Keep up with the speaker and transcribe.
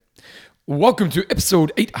Welcome to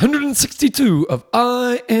episode 862 of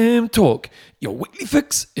I Am Talk, your weekly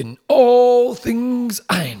fix in all things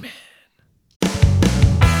Iron Man.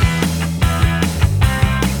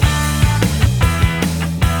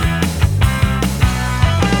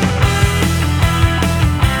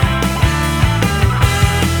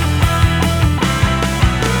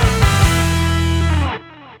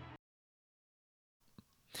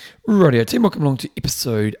 Rightio team, welcome along to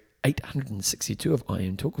episode 862 of I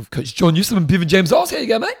Am Talk with Coach John Newsom and Bevan James Oz. How you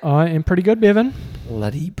going, mate? I am pretty good, Bevan.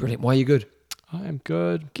 Bloody brilliant. Why are you good? I am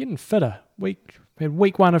good. Getting fitter. We had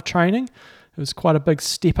week one of training. It was quite a big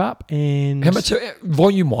step up. And How much,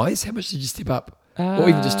 volume-wise, how much did you step up? Or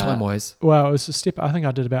even just time-wise? Well, it was a step. I think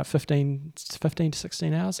I did about 15 to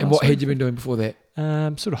 16 hours. And what had you been doing before that?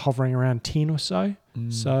 Sort of hovering around 10 or so.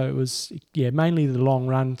 So it was, mainly the long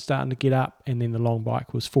run starting to get up, and then the long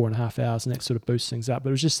bike was 4.5 hours, and that sort of boosts things up. But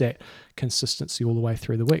it was just that consistency all the way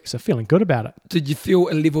through the week. So feeling good about it. Did you feel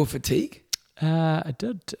a level of fatigue? I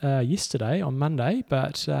did yesterday on Monday,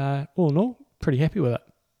 but all in all, pretty happy with it.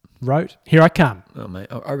 Wrote, here I come. Oh, mate,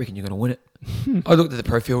 I reckon you're going to win it. I looked at the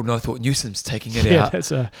pro field and I thought Newsom's taking it out.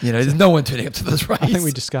 There's no one turning up to this race. I think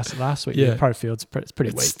we discussed it last week. Yeah. The pro field's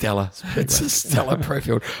pretty weak. Stellar. It's a stellar pro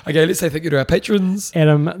field. Okay, let's say thank you to our patrons.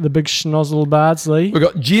 Adam, the big schnozzle Bardsley. We've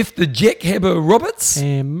got Jeff, the Jackhammer Roberts.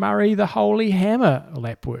 And Murray, the Holy Hammer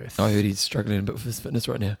Lapworth. I heard he's struggling a bit with his fitness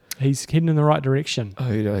right now. He's heading in the right direction.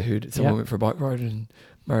 I heard someone went for a bike ride and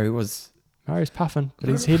Murray's puffing, but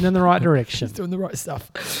he's heading in the right direction. He's doing the right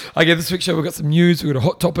stuff. Okay, this week's show, we've got some news, we've got a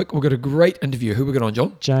hot topic, we've got a great interview. Who we got on,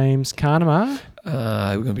 John? James Carnema.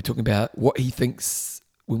 We're going to be talking about what he thinks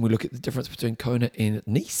when we look at the difference between Kona and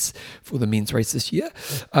Nice for the men's race this year.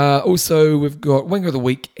 Also, we've got Winger of the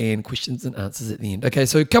Week and questions and answers at the end. Okay,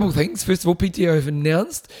 so a couple of things. First of all, PTO have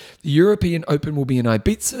announced the European Open will be in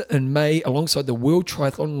Ibiza in May alongside the World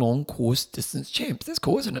Triathlon Long Course Distance Champs. That's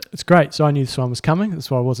cool, isn't it? It's great. So I knew this one was coming. That's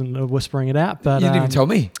why I wasn't whispering it out. But you didn't even tell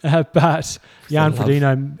me. But Jan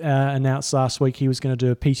Frodeno announced last week he was going to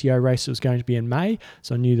do a PTO race that was going to be in May.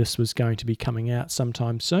 So I knew this was going to be coming out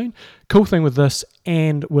sometime soon. Cool thing with this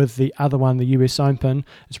and with the other one, the US Open,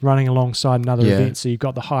 it's running alongside another event. So you've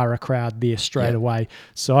got the higher crowd there straight away.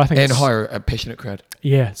 So I think hire a passionate crowd.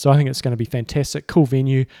 Yeah. So I think it's going to be fantastic. Cool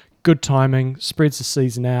venue. Good timing, spreads the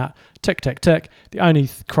season out, tick, tick, tick. The only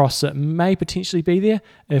cross that may potentially be there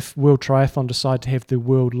if World Triathlon decide to have the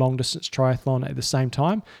World Long Distance Triathlon at the same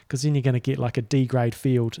time, because then you're going to get like a D-grade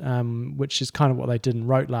field, which is kind of what they did in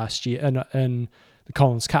Rote last year, in the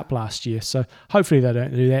Collins Cup last year. So hopefully they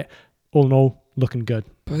don't do that. All in all, looking good.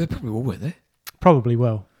 But they probably will, won't they? Probably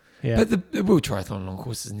will, yeah. But the World Triathlon Long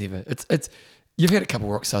Course is never... It's you've had a couple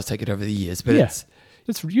of rock stars take it over the years, but It's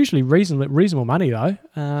usually reasonable money though.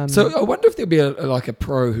 So I wonder if there'll be a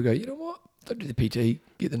pro who go, you know what, don't do the PT,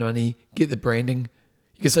 get the 90, get the branding.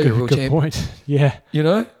 You can say you're a real good champ. Point. Yeah. You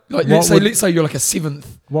know, like let's say you're like a 7th.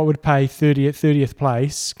 What would pay 30th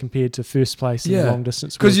place compared to first place in the long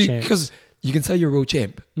distance world champ? Because you can say you're a real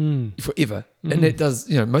champ forever, and that does.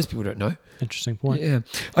 Most people don't know. Interesting point. Yeah.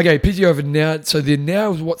 Okay, PTO over now. So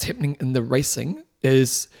what's happening in the racing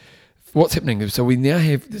is. What's happening? So we now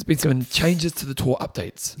there's been some changes to the tour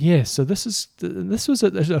updates. Yeah, so this was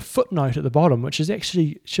a footnote at the bottom, which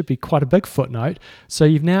should be quite a big footnote. So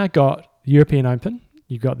you've now got the European Open,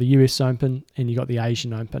 you've got the US Open, and you've got the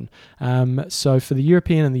Asian Open. So for the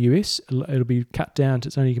European and the US, it'll be cut down to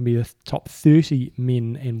it's only going to be the top 30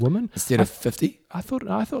 men and women. Instead of 50? I thought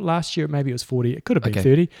last year maybe it was 40. It could have been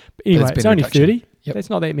 30. But anyway, it's only 30. Yep. That's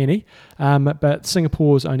not that many. But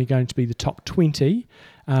Singapore is only going to be the top 20.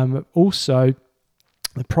 Also,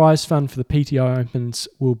 the prize fund for the PTO Opens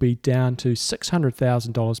will be down to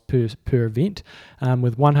 $600,000 per event,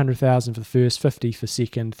 with $100,000 for the first, $50,000 for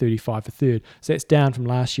second, $35,000 for third. So that's down from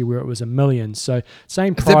last year where it was $1 million. So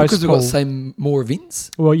same prize pool. Is that because we've got more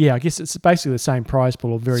events? Well, yeah, I guess it's basically the same prize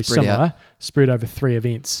pool, or very similar, spread over 3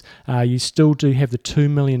 events. You still do have the $2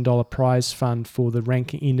 million prize fund for the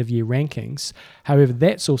end of year rankings. However,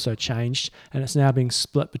 that's also changed, and it's now being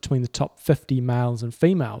split between the top 50 males and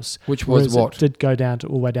females. Which was what? It did go down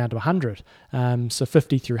all the way down to 100. So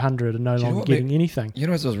 50 through 100 are no longer getting anything. You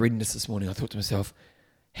know, as I was reading this morning, I thought to myself,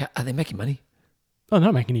 are they making money? Oh,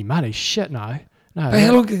 not making any money. Shit, no. But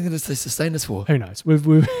how long can they sustain this for? Who knows?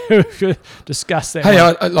 We've discussed that. Hey,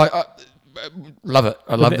 I love it.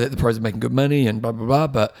 I love that the pros are making good money and blah, blah, blah.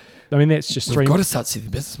 But I mean, that's just we've got to start seeing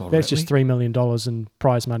the business model. That's just $3 million in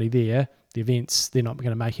prize money there. The events, they're not going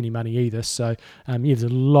to make any money either. So there's a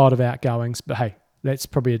lot of outgoings. But hey, that's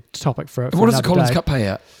probably a topic for what does the Collins day. Cup pay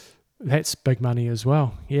out? That's big money as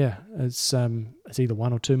well. Yeah, it's either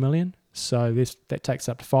 1 or 2 million. So that takes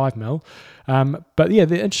up to 5 mil. But yeah,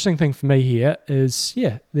 the interesting thing for me here is,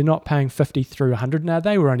 they're not paying 50 through 100. Now,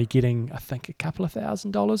 they were only getting, I think, a couple of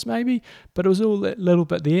 $1,000 maybe, but it was all a little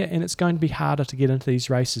bit there, and it's going to be harder to get into these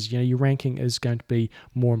races. Your ranking is going to be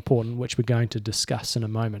more important, which we're going to discuss in a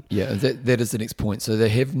moment. Yeah, that is the next point. So they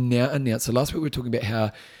have now announced, so last week we were talking about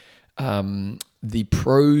how the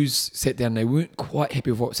pros sat down, they weren't quite happy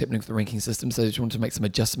with what was happening with the ranking system, so they just wanted to make some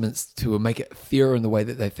adjustments to make it fairer in the way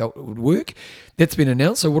that they felt it would work. That's been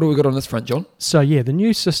announced. So what do we got on this front, John? So yeah, the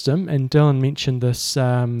new system, and Dylan mentioned this,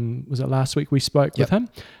 was it last week we spoke with him?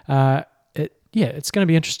 It's going to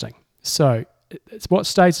be interesting. So it's what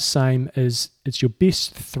stays the same is it's your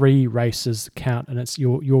best 3 races count, and it's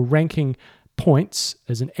your ranking points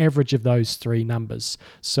as an average of those 3 numbers.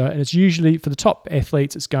 So, and it's usually for the top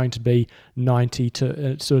athletes, it's going to be 90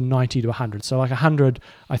 to 100. So like 100,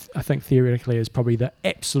 I think theoretically is probably the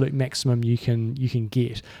absolute maximum you can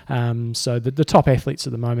get. So the top athletes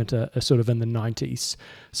at the moment are sort of in the 90s.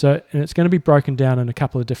 So, and it's going to be broken down in a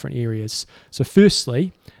couple of different areas. So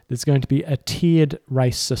firstly, there's going to be a tiered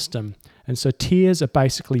race system. And so tiers are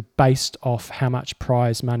basically based off how much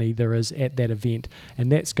prize money there is at that event.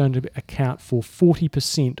 And that's going to account for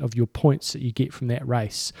 40% of your points that you get from that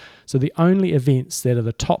race. So the only events that are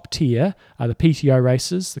the top tier are the PTO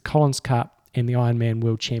races, the Collins Cup, and the Ironman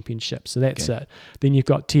World Championship. So that's it. Then you've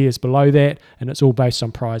got tiers below that, and it's all based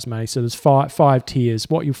on prize money. So there's five tiers.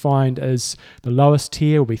 What you'll find is the lowest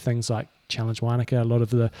tier will be things like Challenge Wanaka, a lot of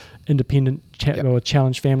the independent or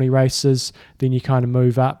challenge family races. Then you kind of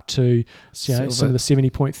move up to some of the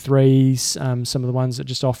 70.3s, some of the ones that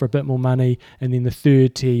just offer a bit more money. And then the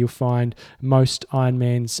third tier, you'll find most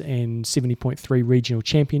Ironmans and 70.3 regional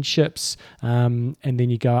championships. And then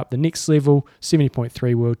you go up the next level,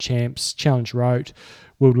 70.3 world champs, Challenge Rote,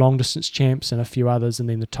 World Long Distance Champs, and a few others, and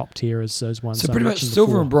then the top tier is those ones. So pretty much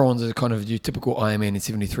silver and bronze are kind of your typical Ironman and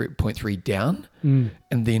 73.3 down, and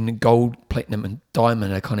then gold, platinum, and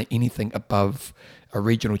diamond are kind of anything above a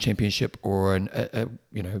regional championship or a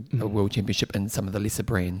world championship in some of the lesser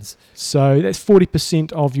brands. So that's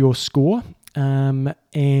 40% of your score,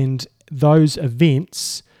 and those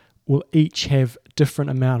events will each have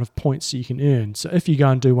different amount of points that you can earn. So if you go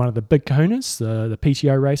and do one of the big kahunas, the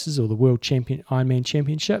PTO races or the World Ironman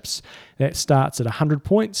Championships, that starts at 100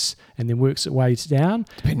 points and then works its way down.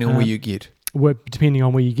 Depending on where you get. Depending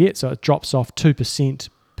on where you get. So it drops off 2%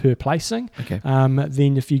 per placing. Okay.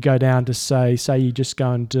 Then if you go down to say you just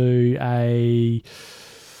go and do an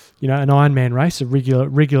Ironman race, a regular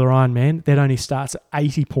Ironman, that only starts at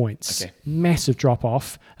 80 points. Okay. Massive drop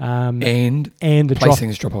off. And the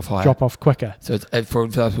placings drop off higher. Drop off quicker. So it's, for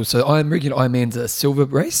example, regular Ironman's a silver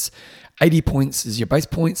race. 80 points is your base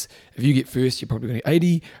points. If you get first, you're probably going to get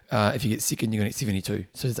 80. If you get second, you're going to get 72.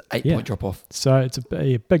 So it's an 8-point drop off. So it's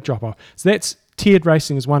a big drop off. So that's tiered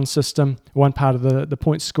racing is one system, one part of the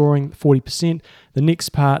point scoring, 40%. The next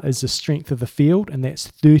part is the strength of the field, and that's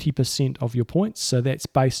 30% of your points. So that's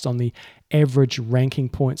based on the average ranking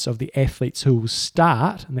points of the athletes who will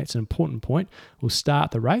start, and that's an important point, will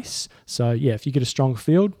start the race. So yeah, if you get a strong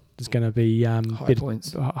field, there's going to be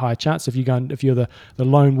higher chance. If you're the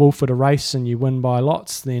lone wolf at a race and you win by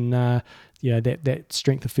lots, then that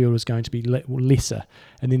strength of field is going to be lesser.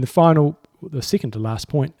 And then the second to last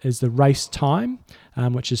point is the race time,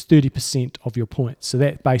 which is 30% of your points. So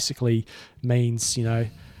that basically means,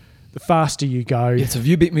 the faster you go. Yeah, so if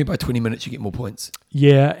you beat me by 20 minutes, you get more points.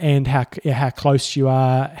 Yeah, and how close you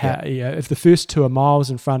are. If the first 2 are miles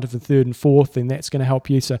in front of the third and fourth, then that's going to help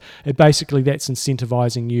you. So that's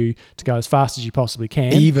incentivizing you to go as fast as you possibly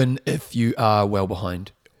can. Even if you are well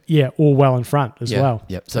behind. Yeah, or well in front as well.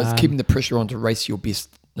 Yeah, so it's keeping the pressure on to race your best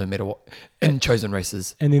no matter what, in chosen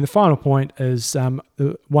races. And then the final point is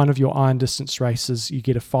one of your iron distance races, you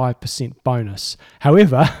get a 5% bonus.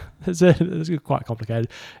 However, it's quite complicated.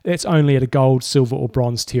 It's only at a gold, silver, or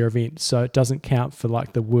bronze tier event, so it doesn't count for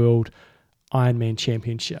like the World Ironman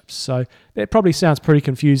Championships. So that probably sounds pretty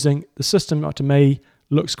confusing. The system, to me,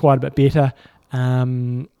 looks quite a bit better.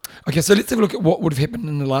 Okay, so let's have a look at what would have happened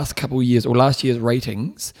in the last couple of years or last year's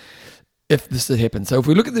ratings if this had happened. So if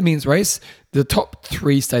we look at the men's race, the top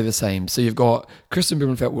 3 stay the same. So you've got Christian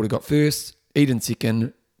Blumenfeld would have got first, Eden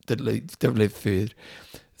second, Ditlev third.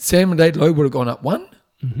 Sam Laidlow would have gone up 1,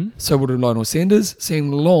 Mm-hmm. So would have Lionel Sanders.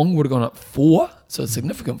 Sam Long would have gone up 4. So it's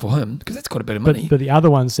significant for him because that's quite a bit of money. But the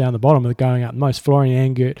other ones down the bottom are going up most.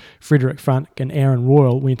 Florian Angert, Frederick Frunk, and Aaron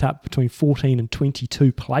Royal went up between 14 and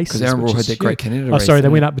 22 places. Because Aaron Royal had that great Canada race. They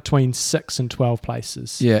went up between 6 and 12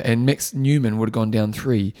 places. Yeah, and Max Newman would have gone down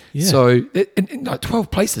 3. Yeah. So,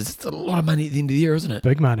 12 places, it's a lot of money at the end of the year, isn't it?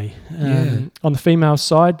 Big money. On the female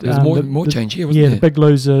side... There's more change here, wasn't there? Yeah, the big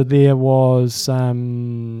loser there was...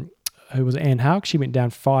 who was Anne Haug. She went down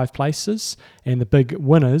 5 places, and the big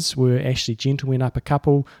winners were Ashley Gentle went up a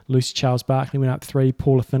couple, Lucy Charles Barkley went up 3,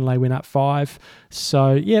 Paula Finlay went up 5.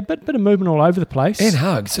 So yeah, bit of movement all over the place. Anne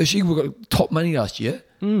Haug, so she got top money last year.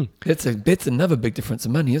 That's another big difference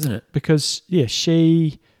in money, isn't it? Because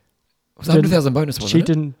she it was 100,000 bonus. Wasn't she it?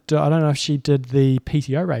 didn't. I don't know if she did the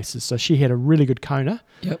PTO races, so she had a really good Kona.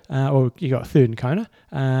 Yep. Or you got a third in Kona,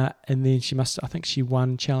 and then I think she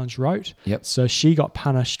won Challenge Rote. Yep. So she got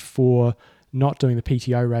punished for not doing the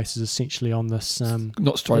PTO races essentially on this.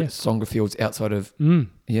 Not stronger fields outside of.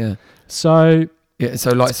 Yeah. So. Yeah.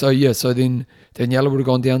 So then Daniela would have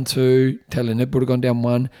gone down 2. Taylor Knibb would have gone down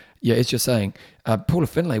 1. Yeah, as you're saying, Paula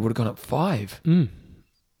Finlay would have gone up 5.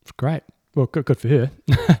 Great. Well, good for her.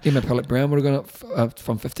 Emma Pellick-Brown would have gone up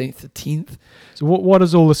from 15th to 10th. So what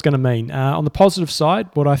is all this going to mean? On the positive side,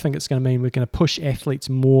 what I think it's going to mean, we're going to push athletes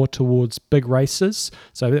more towards big races.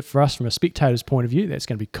 So that for us, from a spectator's point of view, that's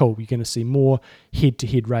going to be cool. You're going to see more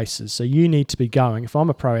head-to-head races. So you need to be going. If I'm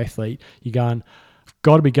a pro athlete, you're going, I've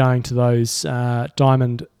got to be going to those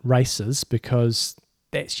diamond races because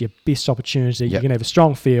that's your best opportunity. Yep. You're going to have a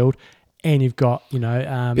strong field. And you've got,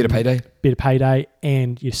 better payday,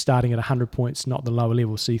 and you're starting at 100 points, not the lower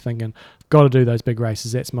level. So you're thinking, got to do those big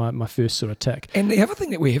races. That's my first sort of tick. And the other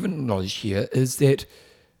thing that we haven't acknowledged here is that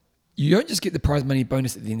you don't just get the prize money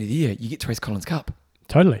bonus at the end of the year. You get to race Collins Cup.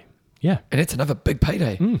 Totally, yeah. And it's another big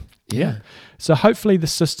payday. Yeah. So hopefully the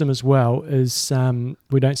system as well is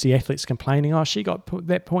we don't see athletes complaining, oh, she got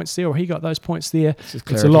that points there or he got those points there.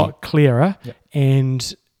 It's a lot clearer. Yep.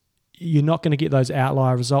 And you're not going to get those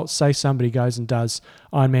outlier results. Say somebody goes and does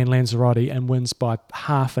Ironman Lanzarote and wins by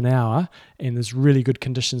half an hour and there's really good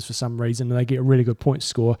conditions for some reason and they get a really good point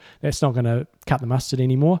score. That's not going to cut the mustard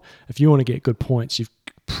anymore. If you want to get good points, you've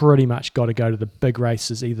pretty much got to go to the big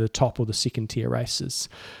races, either the top or the second tier races.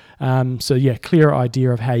 Clearer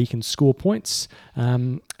idea of how you can score points.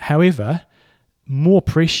 However, more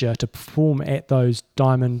pressure to perform at those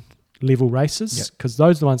diamond level races because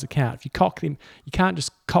those are the ones that count. If you cock them, you can't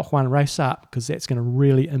just cock one race up because that's going to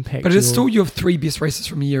really impact. But it's still your 3 best races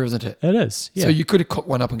from a year, isn't it? It is. Yeah. So you could have cocked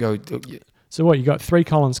one up and go. So what you got? 3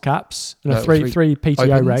 Collins Cups, three PTO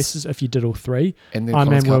opens, races if you did all 3, and then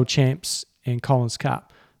Ironman World Champs and Collins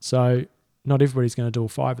Cup. So not everybody's going to do all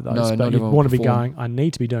 5 of those, but you want to be going. I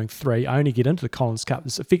need to be doing 3. I only get into the Collins Cup.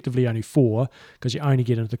 It's effectively only 4 because you only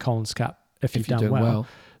get into the Collins Cup if you've done well.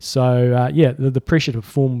 So, the pressure to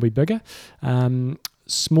perform will be bigger.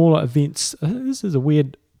 Smaller events, this is a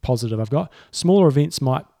weird positive I've got. Smaller events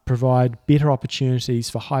might provide better opportunities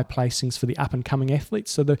for high placings for the up-and-coming athletes.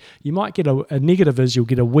 So you might get a negative is you'll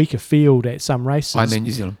get a weaker field at some races. Ironman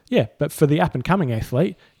New Zealand. Yeah, but for the up-and-coming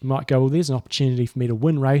athlete, you might go, well, there's an opportunity for me to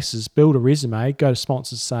win races, build a resume, go to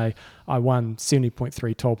sponsors, say, I won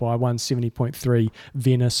 70.3 Taupo, I won 70.3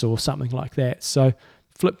 Venice or something like that. So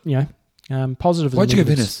flip, positive. Why'd you go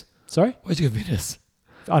Venice? Sorry? Why'd you go Venice?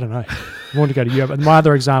 I don't know. I wanted to go to Europe. My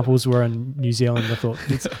other examples were in New Zealand. I thought,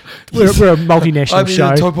 we're a multinational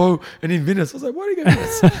show. Taupo and in Venice. I was like, why do you go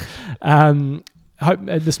Venice? Hope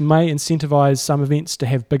this may incentivize some events to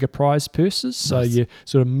have bigger prize purses. So you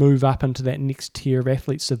sort of move up into that next tier of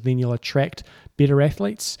athletes, so then you'll attract better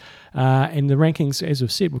athletes. And the rankings, as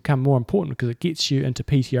we've said, will become more important because it gets you into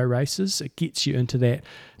PTO races. It gets you into that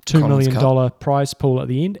 $2 million prize pool at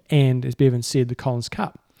the end. And as Bevan said, the Collins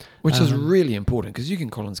Cup. Which is really important because you can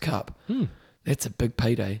Collins Cup. That's a big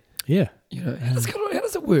payday. Yeah. How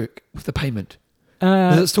does it work with the payment?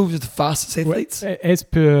 Is it still just the fastest athletes? As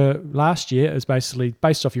per last year, it's basically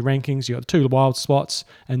based off your rankings. You got 2 wild spots,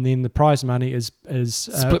 and then the prize money is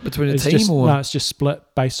split between a team, no, it's just split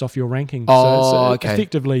based off your rankings. Oh, so okay.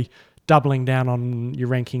 Effectively doubling down on your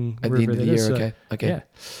ranking at the end of the year. Okay.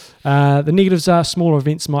 Yeah. The negatives are smaller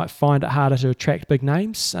events might find it harder to attract big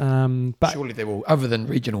names. But surely they will, other than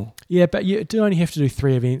regional. Yeah, but you do only have to do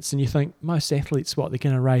 3 events, and you think most athletes, they're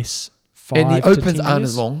going to race 5 and the to opens 10 aren't years.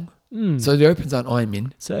 as long. So the Opens aren't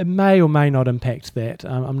Ironmen. So it may or may not impact that.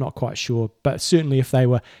 I'm not quite sure. But certainly if they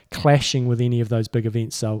were clashing with any of those big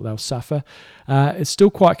events, they'll suffer. It's still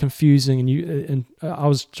quite confusing, and I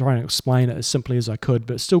was trying to explain it as simply as I could,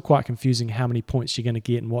 but it's still quite confusing how many points you're going to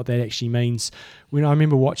get and what that actually means. When I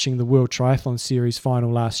remember watching the World Triathlon Series final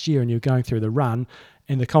last year, and you're going through the run,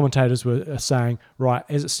 and the commentators were saying, right,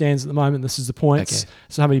 as it stands at the moment, this is the points. Okay.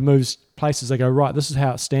 Somebody moves places, they go, right, this is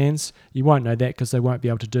how it stands. You won't know that because they won't be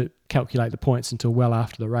able to calculate the points until well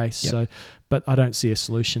after the race. Yep. So, but I don't see a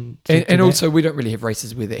solution. And also, we don't really have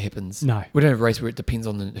races where that happens. No. We don't have a race where it depends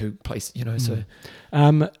on who plays, so.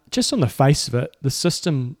 Just on the face of it, the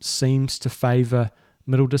system seems to favour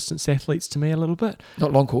middle distance athletes to me a little bit.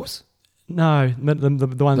 Not long course? No,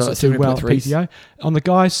 the ones that do well at PTO. On the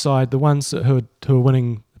guys' side, the ones who are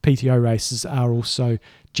winning PTO races are also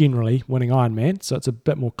generally winning Ironman, so it's a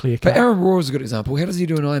bit more clear cut. But Aaron Rohr is a good example. How does he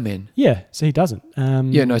do an Ironman? Yeah, so he doesn't.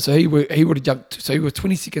 So he would have jumped. So he was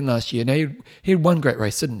 22nd last year. Now he had one great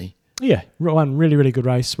race, didn't he? Yeah, one really, really good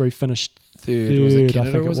race where he finished third was it Canada,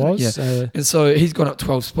 I think it was. Yeah. And so he's gone up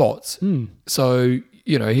 12 spots. So,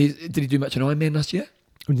 did he do much in Ironman last year?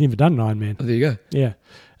 We've never done an Ironman. Oh, there you go. Yeah.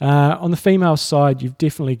 On the female side, you've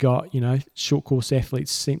definitely got, short course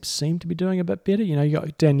athletes seem to be doing a bit better. You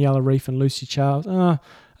got Daniela Reef and Lucy Charles. I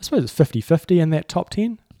suppose it's 50-50 in that top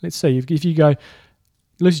 10. Let's see. If you go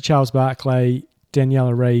Lucy Charles Barclay,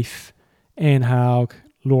 Daniela Reef, Anne Haug,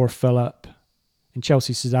 Laura Phillip, and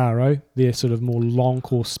Chelsea Cesaro, they're sort of more long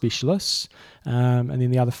course specialists. And then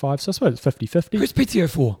the other five, so I suppose it's 50-50. Who's PTO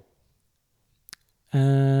for?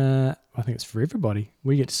 I think it's for everybody.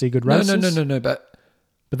 We get to see good races. No, but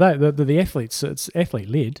the athletes, it's athlete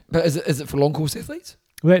led. But is it for long course athletes?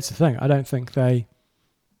 Well, that's the thing. I don't think they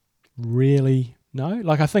really know.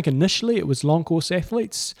 Like, I think initially it was long course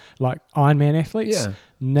athletes, like Ironman athletes. Yeah.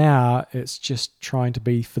 Now it's just trying to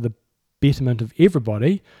be for the betterment of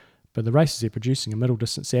everybody. But the races they're producing are middle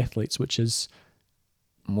distance athletes, which is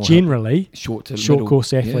more generally short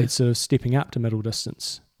course athletes that are stepping up to middle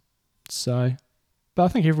distance. So, but I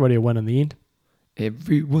think everybody will win in the end.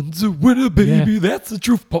 Everyone's a winner, baby. Yeah. That's the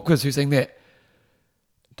truth. Pop quiz. Who sang that?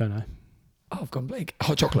 Don't know. Oh, I've gone blank.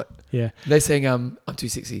 Hot Chocolate. Yeah. They sang I'm Too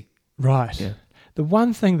Sexy. Right. Yeah. The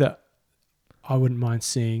one thing that I wouldn't mind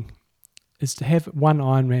seeing is to have your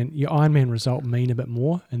Ironman result mean a bit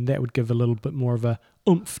more, and that would give a little bit more of a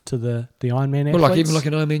oomph to the Ironman athletes. Well, even like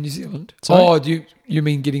an Ironman New Zealand? Sorry? Oh, do you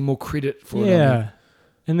mean getting more credit for it? Yeah.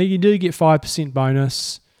 And then you do get 5%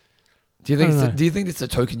 bonus. Do you think it's a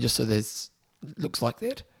token just so looks like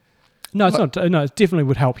that? No, it's not. No, it definitely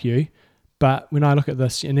would help you. But when I look at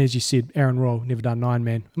this, and as you said, Aaron Royal never done an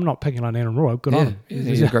Ironman. I'm not picking on Aaron Royal. Good on him.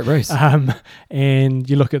 He's a great race. And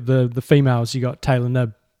you look at the females. You got Taylor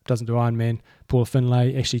Knibb, doesn't do Ironman. Paula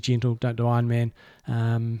Finlay, Ashley Gentle, don't do Ironman.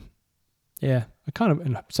 Same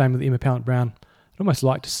with Emma Pallant-Brown. I'd almost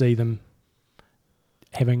like to see them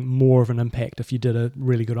having more of an impact if you did a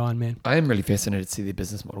really good Ironman. I am really fascinated to see their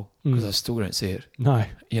business model because I still don't see it. No.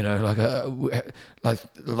 Like a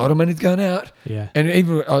lot of money's going out. Yeah. And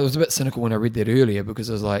even I was a bit cynical when I read that earlier because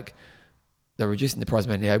I was like, they're reducing the prize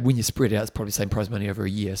money. Now, when you spread it out, it's probably the same prize money over a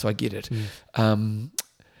year, so I get it. And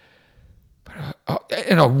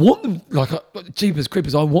I want them, Jeepers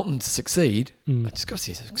Creepers, I want them to succeed. I just got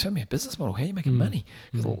to show me a business model. How are you making money?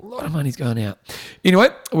 Because a lot of money's going out. Anyway,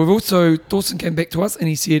 Dawson came back to us and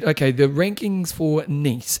he said, okay, the rankings for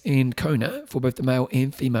Nice and Kona for both the male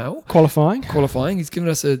and female. Qualifying. He's given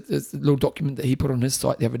us a little document that he put on his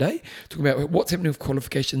site the other day, talking about what's happening with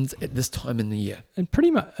qualifications at this time in the year. And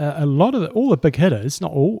pretty much a lot of all the big hitters,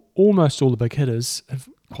 not all, almost all the big hitters have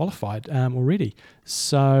qualified already.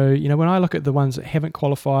 So, when I look at the ones that haven't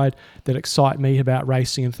qualified that excite me about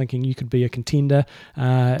racing and thinking you could be a contender,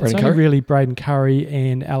 it's only really Braden Curry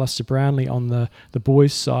and Alistair Brownlee on the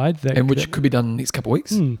boys' side. Which could be done in the next couple of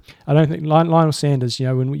weeks. I don't think Lionel Sanders,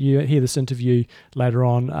 when you hear this interview later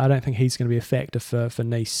on, I don't think he's going to be a factor for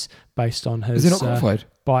Nice based on his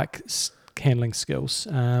bike handling skills.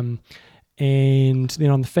 And then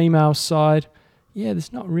on the female side,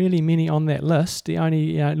 there's not really many on that list. The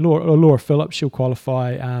only Laura Phillips, she'll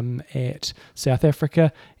qualify at South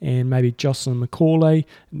Africa, and maybe Jocelyn McCauley.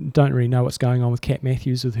 Don't really know what's going on with Kat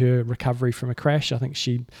Matthews with her recovery from a crash. I think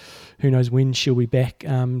who knows when she'll be back to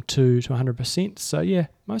 100%. So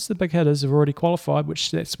most of the big hitters have already qualified,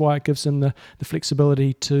 that's why it gives them the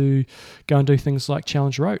flexibility to go and do things like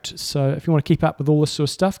Challenge Rote. So if you want to keep up with all this sort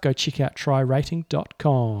of stuff, go check out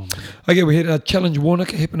tryrating.com. Okay, we had a Challenge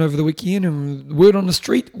Wanaka happen over the weekend, and word on the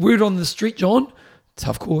street, John,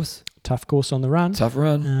 tough course on the run. Tough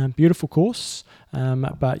run. Beautiful course,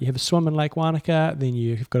 but you have a swim in Lake Wanaka, then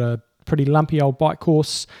you've got a pretty lumpy old bike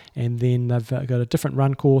course, and then they've got a different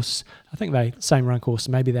run course. I think same run course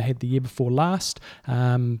maybe they had the year before last,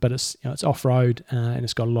 but it's it's off-road and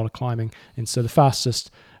it's got a lot of climbing. And so the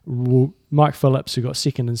fastest, Mike Phillips, who got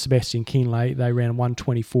second, and Sebastian Kienle, they ran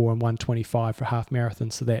 1:24 and 1:25 for a half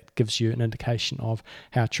marathon, so that gives you an indication of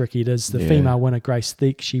how tricky it is. The female winner, Grace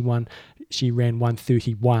Theek, she ran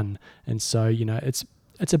 1:31, and so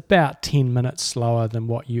it's about 10 minutes slower than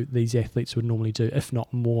what these athletes would normally do, if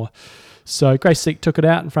not more. So Grace Theek took it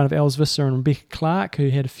out in front of Els Visser and Rebecca Clark, who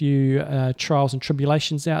had a few trials and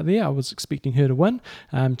tribulations out there. I was expecting her to win.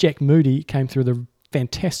 Jack Moody came through the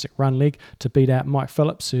fantastic run leg to beat out Mike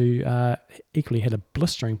Phillips, who equally had a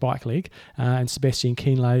blistering bike leg, and Sebastian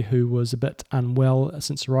Kienle, who was a bit unwell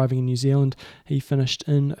since arriving in New Zealand. He finished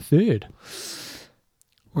in third.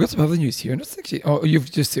 We've got some other news here, and it's actually, you've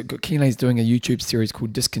just got Kienle's doing a YouTube series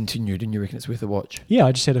called Discontinued, and you reckon it's worth a watch? Yeah,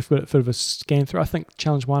 I just had a bit of a scan through. I think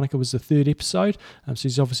Challenge Wanaka was the third episode, so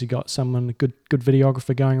he's obviously got someone, a good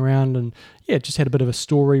videographer going around, and just had a bit of a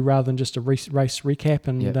story rather than just a race recap,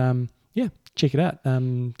 and check it out,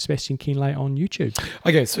 Sebastian Kienle on YouTube.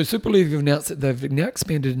 Okay, so Super League have announced that they've now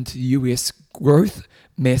expanded into the US growth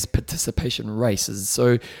mass participation races.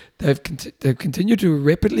 So they've continued to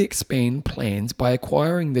rapidly expand plans by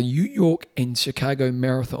acquiring the New York and Chicago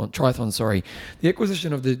triathlon. The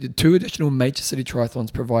acquisition of the two additional major city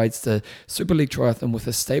triathlons provides the Super League Triathlon with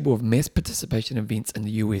a stable of mass participation events in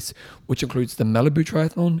the US, which includes the Malibu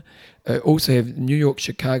Triathlon, also have New York,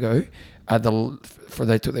 Chicago.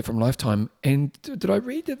 They took that from Lifetime. And did I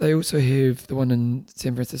read that they also have the one in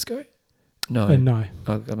San Francisco? No. No.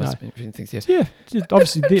 Oh, I must have been things, yes. Yeah,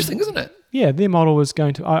 obviously. Interesting, isn't it? Yeah, their model is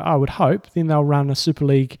going to, I would hope, then they'll run a Super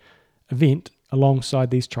League event alongside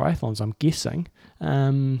these triathlons, I'm guessing. It's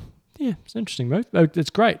an interesting move. It's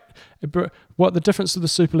great. What the difference of the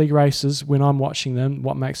Super League races, when I'm watching them,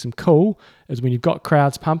 what makes them cool is when you've got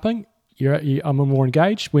crowds pumping, I'm more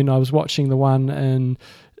engaged. When I was watching the one in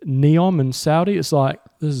Neom in Saudi, it's like,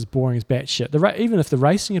 this is boring as batshit. Even if the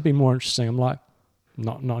racing had been more interesting, I'm like,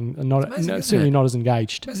 certainly not as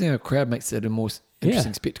engaged. Amazing how a crowd makes it a more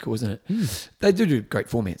interesting spectacle, isn't it? They do great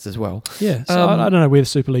formats as well. Yeah, so I don't know where the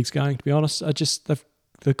Super League's going, to be honest.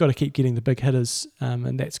 They've got to keep getting the big hitters,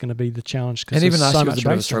 and that's going to be the challenge. And even last year was a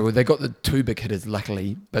bit of a struggle. They got the two big hitters,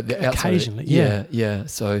 luckily, but occasionally, yeah.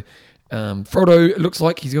 So Frodo, it looks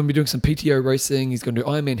like he's going to be doing some PTO racing. He's going to do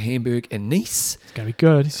Ironman Hamburg and Nice. It's going to be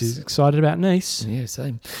good. He's excited about Nice. Yeah,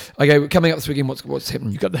 same. Okay, coming up this weekend, what's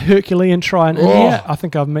happening? You've got the Herculean Tri in India. I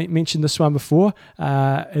think I've mentioned this one before.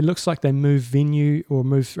 It looks like they move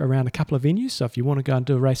around a couple of venues. So if you want to go and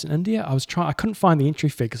do a race in India, I couldn't find the entry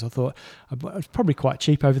fee because I thought it's probably quite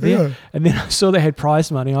cheap over there. Yeah. And then I saw they had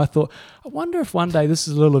prize money. I thought, I wonder if one day this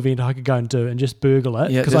is a little event I could go and do and just burgle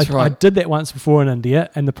it. Yeah, because I did that once before in India,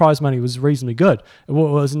 and the prize money was reasonably good. It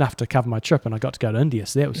was enough to cover my trip, and I got to go to India,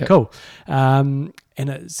 so that was cool. And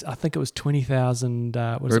I think it was 20,000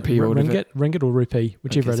 ringgit or rupee,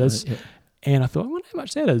 whichever it is. Yeah. And I thought, I wonder how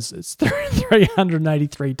much that is. It's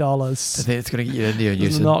 $383. So that's going to get you to India.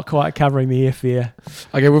 It's not quite covering the airfare.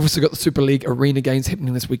 Okay, we've also got the Super League Arena Games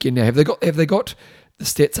happening this weekend now. Have they got the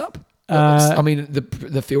stats up?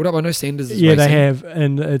 The field up. I know Sanders is racing. They have,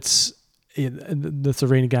 and it's this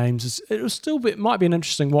Arena Games. It might be an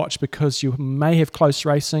interesting watch because you may have close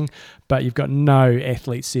racing, but you've got no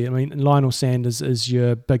athletes there. I mean, Lionel Sanders is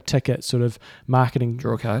your big ticket sort of marketing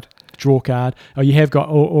draw card. Oh, you have got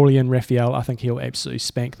Aurélien Raphael. I think he'll absolutely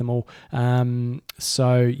spank them all.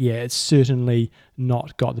 It's certainly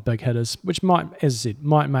not got the big hitters, which might, as I said,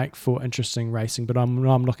 might make for interesting racing. But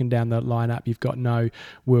I'm looking down the lineup. You've got no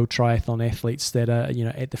world triathlon athletes that are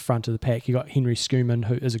at the front of the pack. You've got Henry Schoeman,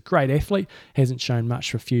 who is a great athlete, hasn't shown much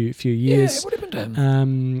for a few years. Yeah, what happened to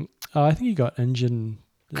him? I think he got injured.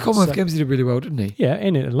 Commonwealth Games he did really well, didn't he? Yeah,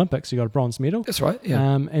 and at Olympics he got a bronze medal. That's right,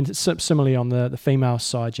 yeah. And similarly on the female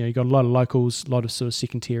side, you got a lot of locals, a lot of sort of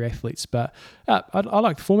second tier athletes. But I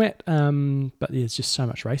like the format, but there's just so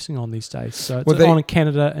much racing on these days. So it's on in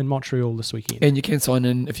Canada and Montreal this weekend. And you can sign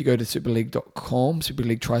in if you go to superleague.com,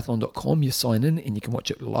 superleaguetriathlon.com. You sign in and you can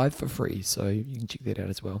watch it live for free. So you can check that out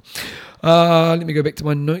as well. Let me go back to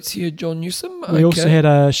my notes here, John Newsom. We also had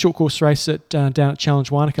a short course race down at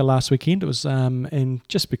Challenge Wanaka last weekend. It was and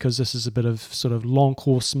just because this is a bit of sort of long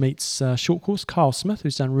course meets short course, Kyle Smith,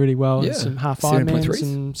 who's done really well in some half Ironmans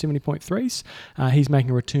and 70.3s. He's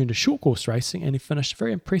making a return to short course racing, and he finished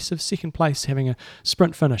very impressive second place, having a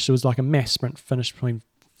sprint finish. It was like a mass sprint finish between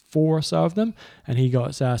 4 or so of them, and he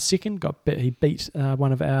got second. He beat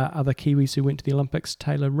one of our other Kiwis who went to the Olympics,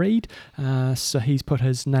 Taylor Reid. So he's put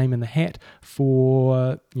his name in the hat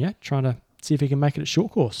for trying to see if he can make it at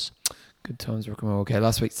short course. Good times, rock and roll. Okay,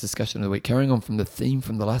 last week's discussion of the week. Carrying on from the theme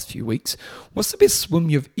from the last few weeks, what's the best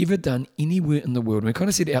swim you've ever done anywhere in the world? And we kind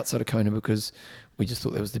of said outside of Kona because we just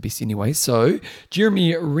thought that was the best anyway. So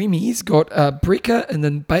Jeremy Remy's got Breca in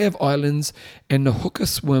the Bay of Islands and the Hooker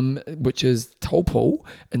swim, which is Taupo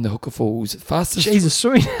in the Hooker Falls. Fastest. Jesus,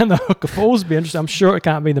 swimming down the Hooker Falls would be interesting. I'm sure it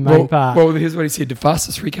can't be the main part. Well, here's what he said. The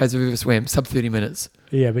fastest 3Ks I've ever swam, sub 30 minutes.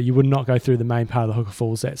 Yeah, but you would not go through the main part of the Hooker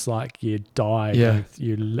Falls. That's like you'd die. Yeah.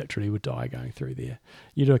 You literally would die going through there.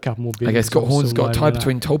 You do a couple more bits. Okay, Scott Horn's got tied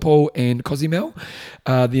between Taupo and Cozumel.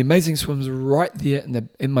 The amazing swims right there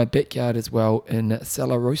in my backyard as well in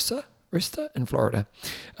Sala Rosa in Florida.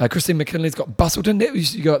 Christine McKinley's got Bustleton. That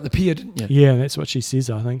used to go up the pier, didn't you? Yeah, that's what she says,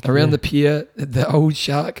 I think. Around the pier, the old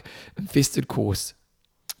shark-infested course.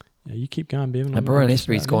 Yeah, you keep going, Bevan. Brian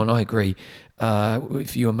Ashbury's gone, I agree.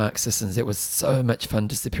 With you and Mark Sissons, it was so much fun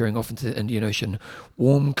disappearing off into the Indian Ocean.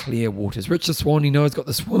 Warm, clear waters. Richard Swan, you know, has got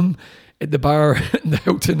the swim at the bar in the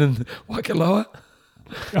Hilton in Waikoloa.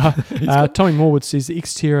 Tommy Morwood says the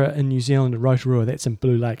Xterra in New Zealand at Rotorua, that's in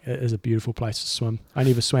Blue Lake. It is a beautiful place to swim. I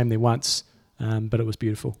never swam there once, but it was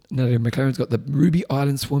beautiful. Nadia McLaren's got the Ruby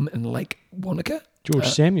Island swim in Lake Wanaka. George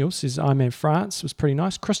Samuel says Ironman France was pretty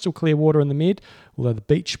nice. Crystal clear water in the Med, although the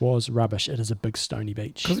beach was rubbish. It is a big stony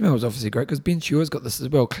beach. Cozumel was obviously great because Ben Shear's got this as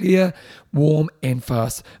well. Clear, warm and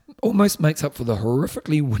fast. Almost makes up for the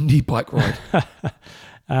horrifically windy bike ride.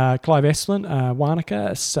 Clive Asplin,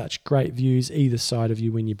 Wanaka, such great views either side of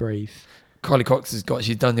you when you breathe. Kylie Cox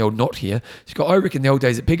she's done the old knot here. She's got, I reckon, the old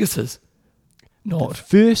days at Pegasus. The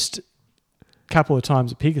first couple of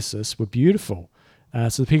times at Pegasus were beautiful.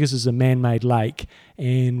 So the Pegasus is a man-made lake,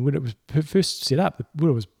 and when it was first set up, the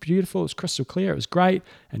water was beautiful, it was crystal clear, it was great,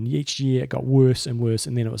 and each year it got worse and worse,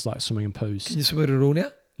 and then it was like swimming in poos. Can you swim it all now?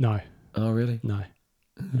 No. Oh, really? No.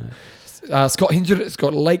 Scott Hendrick's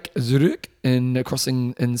got Lake Zurich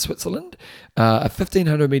crossing in Switzerland, a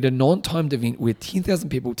 1,500 metre non-timed event where 10,000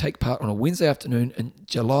 people take part on a Wednesday afternoon in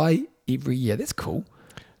July every year. That's cool.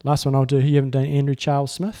 Last one I'll do. You haven't done Andrew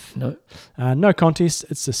Charles Smith? No. No contest.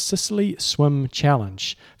 It's the Sicily Swim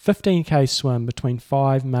Challenge. 15k swim between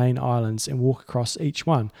 5 main islands and walk across each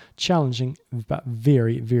one. Challenging, but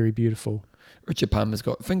very, very beautiful. Richard Palmer's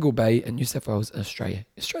got Fingal Bay in New South Wales, Australia.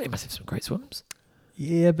 Australia must have some great swims.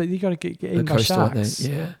 Yeah, but you got to get eaten by sharks.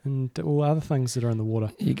 Yeah. And all other things that are in the water.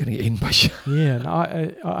 You're going to get eaten by sharks. Yeah. No,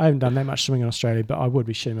 I haven't done that much swimming in Australia, but I would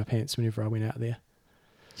be shitting my pants whenever I went out there.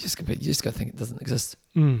 You just got to think it doesn't exist.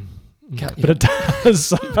 But it does.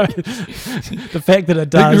 The fact that it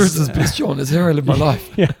does. Ignorance is bliss, John. It's how I live my life.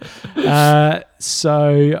 Yeah.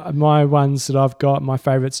 So my ones that I've got, my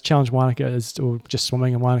favourites, Challenge Wanaka or just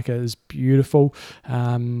swimming in Wanaka is beautiful.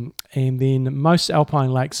 And then most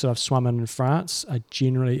alpine lakes that I've swum in France are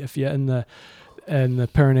generally, if you're in the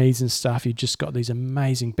Pyrenees and stuff, you've just got these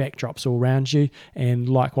amazing backdrops all around you, and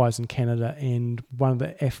likewise in Canada. And one of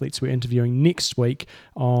the athletes we're interviewing next week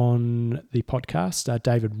on the podcast,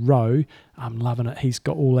 David Rowe, I'm loving it. He's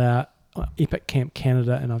got all our Epic Camp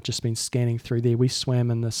Canada, and I've just been scanning through there. We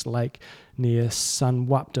swam in this lake near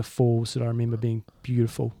Sunwapta Falls that I remember being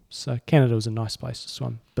beautiful. So Canada was a nice place to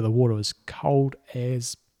swim, but the water was cold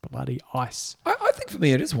as bloody ice. I think for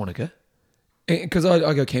me it is Wanaka. Because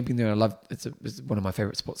I go camping there, and I love it's one of my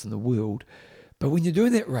favourite spots in the world. But when you're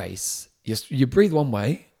doing that race, you breathe one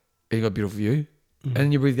way, and you got a beautiful view, and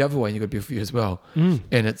then you breathe the other way, and you got a beautiful view as well. And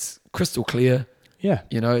it's crystal clear. Yeah,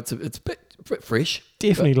 you know, it's a bit fresh.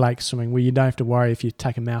 Definitely lake swimming where you don't have to worry if you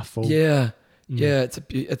take a mouthful. Yeah. Yeah,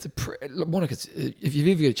 Wanaka. If you've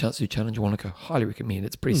ever get a chance to challenge Wanaka, highly recommend.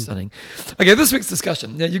 It's pretty stunning. Okay, this week's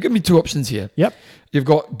discussion. Now, you give me two options here. Yep. You've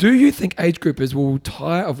got, do you think age groupers will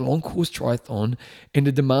tire of long course triathlon and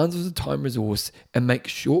the demands of the time resource and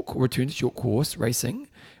return to short course racing?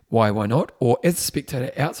 Why not? Or as a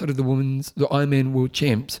spectator outside of the Ironman World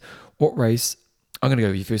Champs, what race? I'm going to go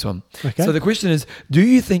with your first one. Okay. So the question is, do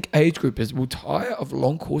you think age groupers will tire of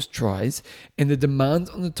long course tries and the demands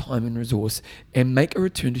on the time and resource and make a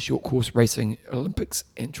return to short course racing, Olympics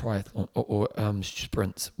and triathlon or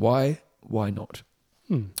sprints? Why not?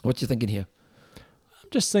 What you thinking here? I'm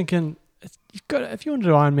just thinking, if you want to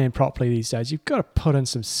do Ironman properly these days, you've got to put in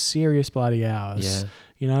some serious bloody hours. Yeah.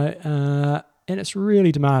 You know, and it's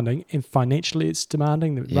really demanding, and financially it's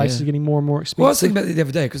demanding. The races are getting more and more expensive. Well, I was thinking about it the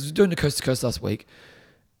other day because I was doing the coast to coast last week,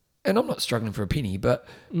 and I'm not struggling for a penny, but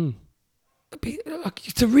to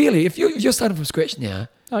really, if you're starting from scratch now,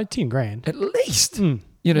 $10,000 at least. You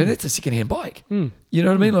know, that's a second-hand bike. You know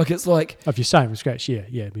what I mean? Like it's like if you're starting from scratch,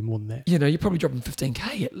 it'd be more than that. You know, you're probably dropping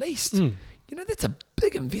 $15,000 at least. You know, that's a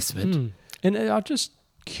big investment. And I'm just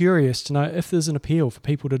curious to know if there's an appeal for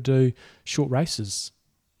people to do short races.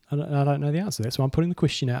 I don't know the answer. That's why I'm putting the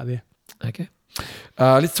question out there. Okay.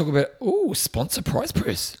 Let's talk about sponsor prize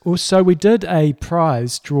purse. Also, we did a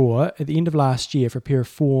prize draw at the end of last year for a pair of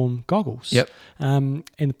Form goggles. Yep. And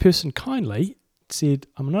the person kindly said,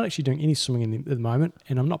 I'm not actually doing any swimming at the moment,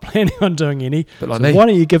 and I'm not planning on doing any. But like so me. Why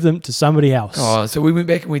don't you give them to somebody else? Oh, so we went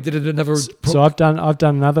back and we did it another. So I've done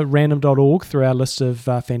another random.org through our list of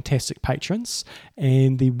fantastic patrons,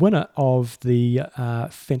 and the winner of the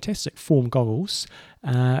fantastic Form goggles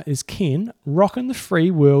is Ken, rocking the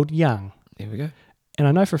free world young. There we go. And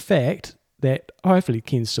I know for a fact that hopefully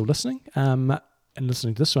Ken's still listening and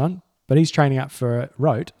listening to this one, but he's training up for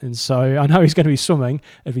Rote, and so I know he's going to be swimming.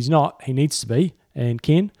 If he's not, he needs to be. And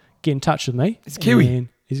Ken, get in touch with me. He's a Kiwi. And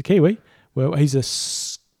he's a Kiwi. Well,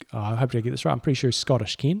 he's I hope I get this right. I'm pretty sure he's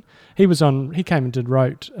Scottish, Ken. He came and did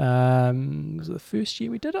Rote. Was it the first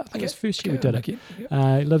year we did it? I think it was the first year we did it.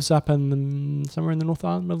 He lives up in somewhere in the North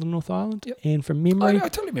Island, middle of the North Island. Yep. And from memory, I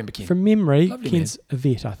totally remember Ken. From memory, Lovely Ken's a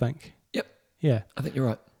vet, I think. Yep. Yeah. I think you're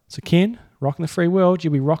right. So Ken, rocking the free world,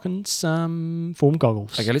 you'll be rocking some Form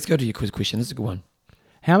goggles. Okay, let's go to your quiz question. This is a good one.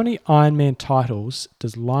 How many Ironman titles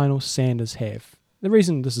does Lionel Sanders have? The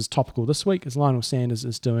reason this is topical this week is Lionel Sanders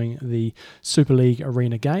is doing the Super League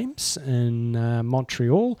Arena Games in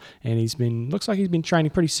Montreal, and looks like he's been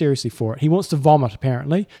training pretty seriously for it. He wants to vomit,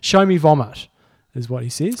 apparently. Show me vomit, is what he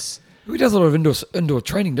says. He does a lot of indoor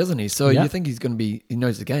training, doesn't he? So Yep. you think he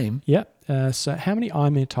knows the game. Yep. So how many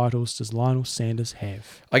Ironman titles does Lionel Sanders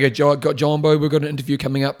have? Okay, got Jumbo. We've got an interview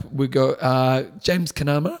coming up. We've got James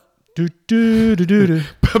Kanama.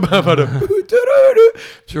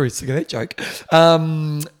 Sure, he's sick of that joke.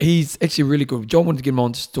 He's actually really good. John wanted to get him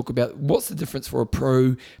on to talk about what's the difference for a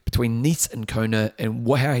pro between Nice and Kona and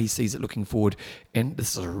how he sees it looking forward. And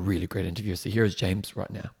this is a really great interview. So here is James right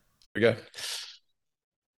now. Here we go.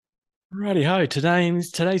 Righty-ho,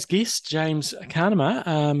 today's guest, James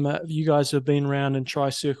Kanama. You guys who have been around in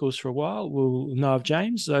tri-circles for a while will know of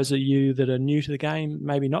James. Those of you that are new to the game,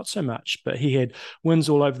 maybe not so much, but he had wins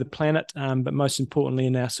all over the planet, but most importantly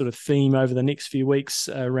in our sort of theme over the next few weeks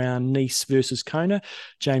around Nice versus Kona.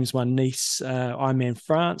 James won Nice, Ironman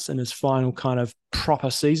France in his final kind of proper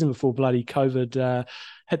season before bloody COVID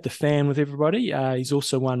hit the fan with everybody. He's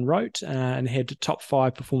also won Rote and had top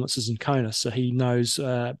 5 performances in Kona. So he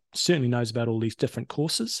certainly knows about all these different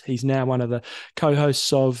courses. He's now one of the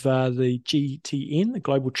co-hosts of the GTN, the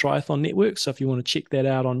Global Triathlon Network. So if you want to check that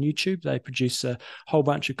out on YouTube, they produce a whole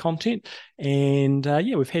bunch of content. And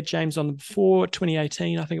we've had James on before,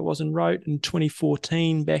 2018, I think it was in Rote, and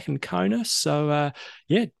 2014 back in Kona. So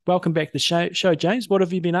welcome back to the show, James. What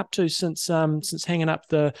have you been up to since hanging up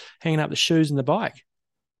the shoes and the bike?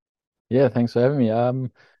 Yeah, thanks for having me. A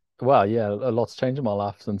lot's changed in my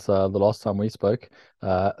life since the last time we spoke.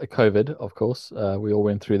 COVID, of course, we all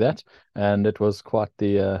went through that, and it was quite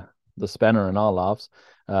the spanner in our lives.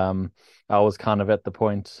 I was kind of at the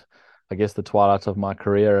point, I guess, the twilight of my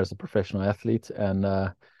career as a professional athlete, and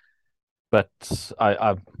but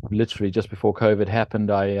I literally just before COVID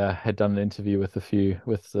happened, I had done an interview with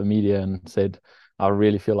the media and said, I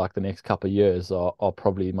really feel like the next couple of years are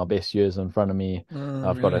probably my best years in front of me.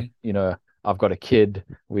 I've got a kid.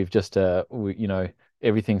 We've just,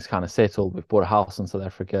 everything's kind of settled. We've bought a house in South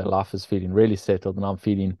Africa. Life is feeling really settled, and I'm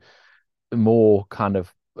feeling more kind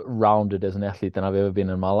of rounded as an athlete than I've ever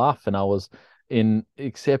been in my life. And I was in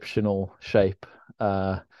exceptional shape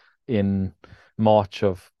in March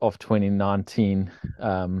of 2019,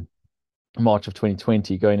 March of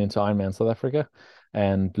 2020, going into Ironman South Africa.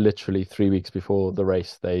 And literally 3 weeks before the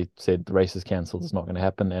race, they said the race is cancelled. It's not going to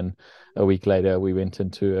happen. And a week later, we went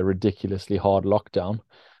into a ridiculously hard lockdown.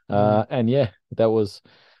 That was,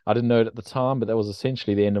 I didn't know it at the time, but that was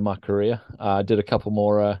essentially the end of my career. I did a couple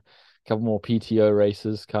more PTO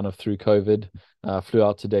races kind of through COVID, flew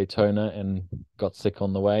out to Daytona and got sick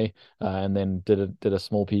on the way, and then did a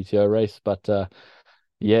small PTO race. But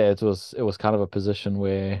it was kind of a position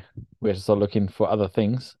where we had to start looking for other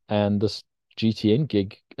things. And this GTN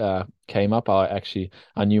gig came up.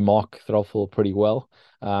 I knew Mark Threlfall pretty well,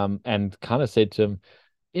 and kind of said to him,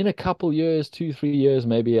 in a couple years, 2-3 years,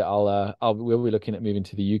 maybe we'll be looking at moving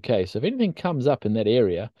to the UK. So if anything comes up in that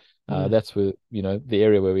area, that's where, the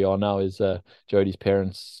area where we are now is Jodie's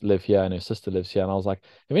parents live here and her sister lives here. And I was like,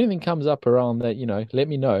 if anything comes up around that, let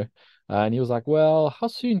me know. And he was like, well, how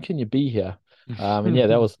soon can you be here?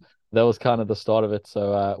 That was kind of the start of it.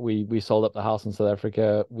 So we sold up the house in South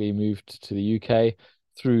Africa. We moved to the UK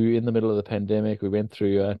in the middle of the pandemic. We went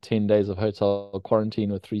through 10 days of hotel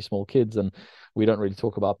quarantine with 3 small kids, and we don't really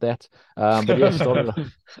talk about that.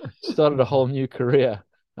 Started a whole new career.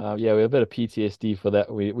 We have a bit of PTSD for that.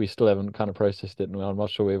 We still haven't kind of processed it, and I'm not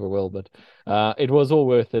sure we ever will. But it was all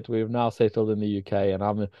worth it. We've now settled in the UK, and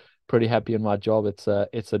I'm pretty happy in my job. It's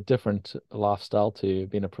a different lifestyle to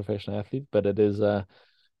being a professional athlete, but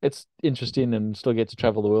it's interesting and still get to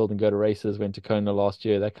travel the world and go to races. Went to Kona last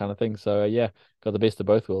year, that kind of thing. So yeah, got the best of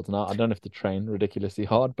both worlds. Now I don't have to train ridiculously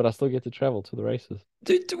hard, but I still get to travel to the races.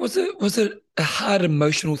 Was it a hard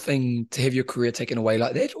emotional thing to have your career taken away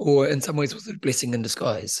like that, or in some ways was it a blessing in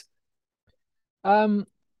disguise?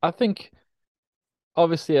 I think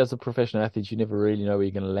obviously as a professional athlete, you never really know where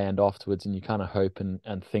you're going to land afterwards, and you kind of hope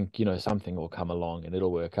and think, something will come along and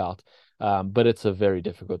it'll work out. But it's a very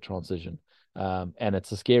difficult transition. And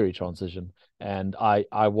it's a scary transition. And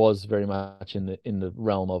I was very much in the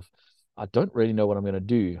realm of I don't really know what I'm going to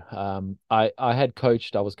do. I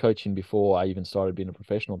was coaching before I even started being a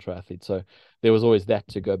professional triathlete, so there was always that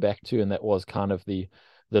to go back to, and that was kind of the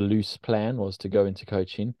loose plan, was to go into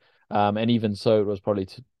coaching. And even so, it was probably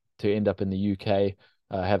to end up in the UK,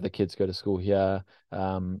 have the kids go to school here,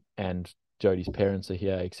 and Jodie's parents are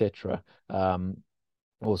here, etc.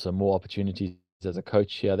 Also more opportunities as a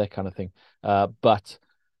coach here, that kind of thing. But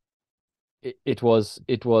it was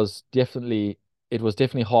definitely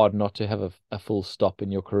hard not to have a full stop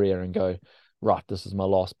in your career and go, right, this is my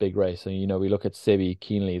last big race. And we look at Sebi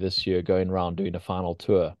Keenly this year going around doing a final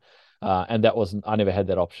tour. And I never had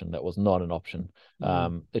that option. That was not an option.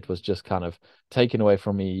 It was just kind of taken away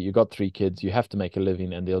from me. You got 3 kids, you have to make a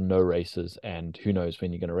living, and there are no races. And who knows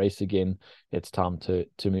when you're going to race again? It's time to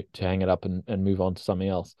hang it up and move on to something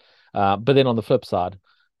else. But then on the flip side,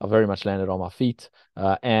 I very much landed on my feet.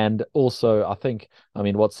 And also, what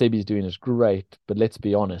Sebi's doing is great, but let's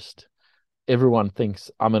be honest, everyone thinks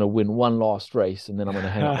I'm going to win one last race and then I'm going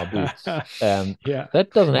to hang up my boots. And that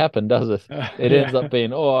doesn't happen, does it? It ends up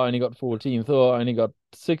being, I only got 14th, I only got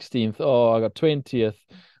 16th, I got 20th.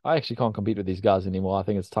 I actually can't compete with these guys anymore. I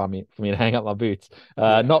think it's time for me to hang up my boots.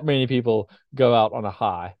 Not many people go out on a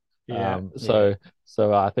high. So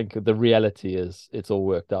I think the reality is it's all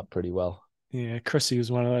worked out pretty well. Yeah, Chrissy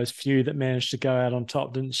was one of those few that managed to go out on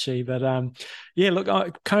top, didn't she? But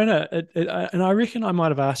look, Kona, and I reckon I might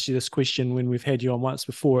have asked you this question when we've had you on once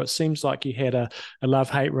before. It seems like you had a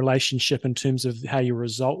love-hate relationship in terms of how your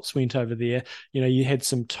results went over there. You had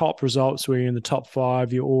some top results where you're in the top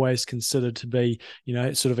 5. You're always considered to be,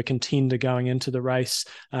 sort of a contender going into the race.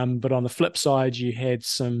 But on the flip side, you had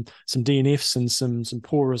some DNFs and some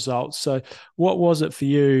poor results. So what was it for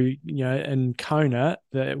you, in Kona,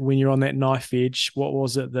 that when you're on that knife edge, what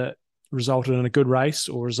was it that resulted in a good race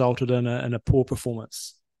or resulted in a poor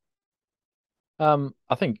performance?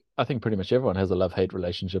 I think pretty much everyone has a love-hate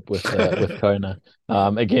relationship with Kona.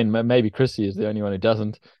 Again, maybe Chrissy is the only one who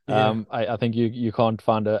doesn't. I think you can't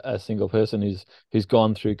find a single person who's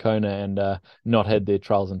gone through Kona and not had their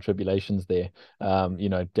trials and tribulations there.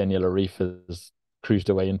 Daniela Ryf has cruised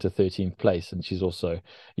away into 13th place, and she's also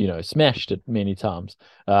smashed it many times,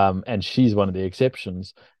 and she's one of the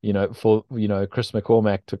exceptions. Chris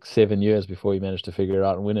McCormack took 7 years before he managed to figure it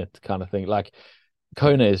out and win it, kind of thing. Like,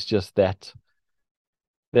 Kona is just that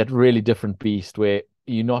really different beast where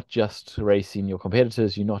you're not just racing your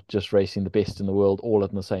competitors, you're not just racing the best in the world all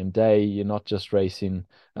on the same day, you're not just racing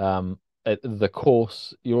at the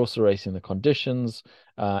course, you're also racing the conditions,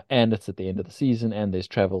 and it's at the end of the season, and there's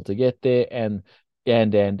travel to get there, and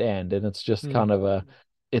it's just kind of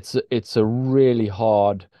it's a really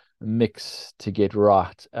hard mix to get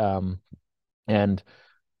right. And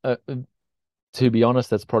to be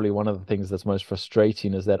honest, that's probably one of the things that's most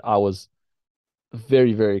frustrating, is that I was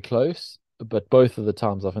very, very close, but both of the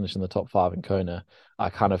times I finished in the top 5 in Kona,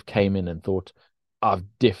 I kind of came in and thought, I've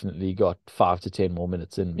definitely got 5 to 10 more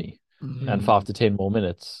minutes in me. And 5 to 10 more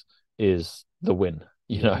minutes is the win,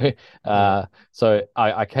 So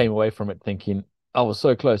I came away from it thinking I was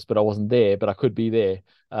so close, but I wasn't there, but I could be there.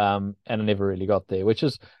 And I never really got there, which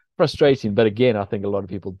is frustrating. But again, I think a lot of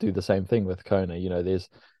people do the same thing with Kona. There's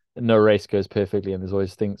no race goes perfectly, and there's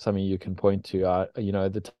always something you can point to.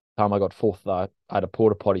 The time I got 4th, I had a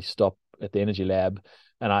porta potty stop at the energy lab,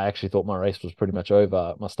 and I actually thought my race was pretty much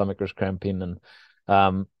over. My stomach was cramping, and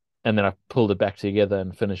then I pulled it back together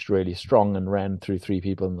and finished really strong and ran through 3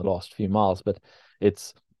 people in the last few miles. But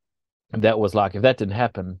that was like, if that didn't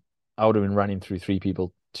happen, I would have been running through 3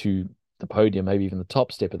 people to the podium, maybe even the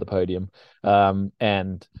top step of the podium.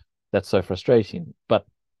 And that's so frustrating. But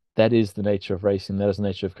that is the nature of racing. That is the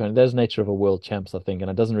nature of Kona. That is the nature of a world champs, I think.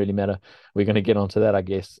 And it doesn't really matter. We're going to get onto that, I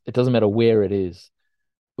guess. It doesn't matter where it is.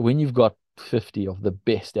 When you've got 50 of the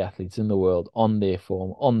best athletes in the world on their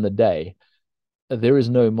form on the day, there is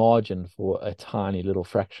no margin for a tiny little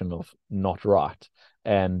fraction of not right.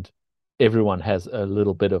 And everyone has a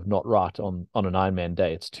little bit of not right on an Ironman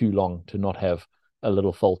day. It's too long to not have a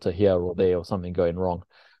little falter here or there or something going wrong.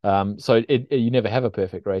 So you never have a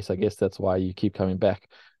perfect race. I guess that's why you keep coming back.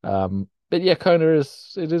 But yeah, Kona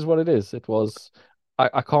it is what it is. It was.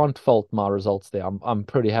 I can't fault my results there. I'm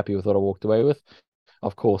pretty happy with what I walked away with.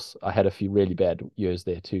 Of course, I had a few really bad years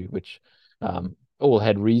there too, which all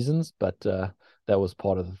had reasons, but that was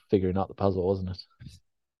part of figuring out the puzzle, wasn't it?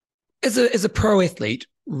 As a pro athlete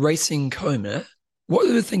racing Kona, what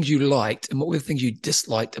were the things you liked and what were the things you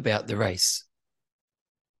disliked about the race?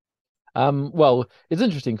 Well, it's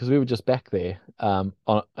interesting because we were just back there,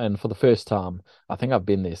 and for the first time, I think I've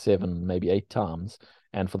been there 7, maybe 8 times,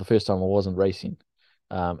 and for the first time, I wasn't racing,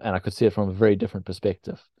 and I could see it from a very different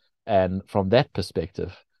perspective. And from that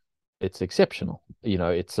perspective, it's exceptional.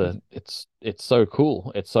 It's so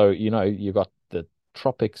cool. It's so, you got the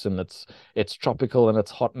tropics and it's tropical and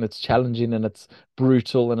it's hot and it's challenging and it's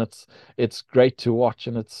brutal and it's great to watch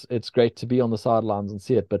and it's great to be on the sidelines and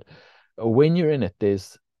see it. But when you're in it,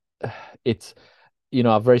 it's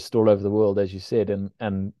I've raced all over the world, as you said,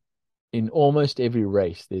 and in almost every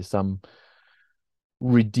race there's some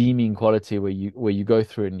redeeming quality where you go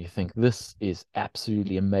through it and you think this is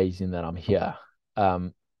absolutely amazing that I'm here.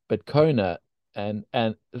 But Kona and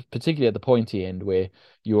particularly at the pointy end where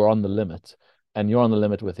you're on the limit and you're on the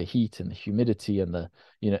limit with the heat and the humidity and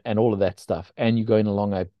and all of that stuff, and you're going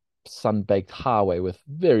along a sun-baked highway with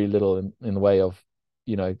very little in the way of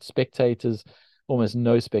spectators, almost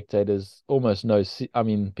no spectators, almost no. I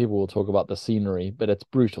mean, people will talk about the scenery, but it's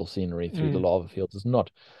brutal scenery through the lava fields.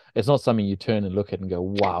 It's not something you turn and look at and go,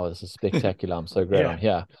 "Wow, this is spectacular! I'm so glad I'm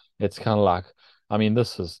here." It's kind of like, I mean,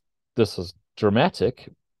 this is dramatic,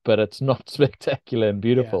 but it's not spectacular and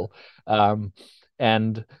beautiful.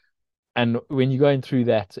 And when you're going through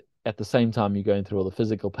that at the same time you're going through all the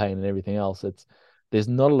physical pain and everything else, there's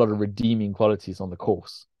not a lot of redeeming qualities on the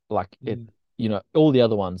course. Like all the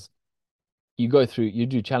other ones, you go through, you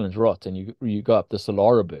do Challenge Roth and you go up the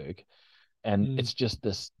Solaraberg, and it's just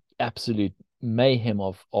this absolute mayhem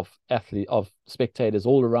of spectators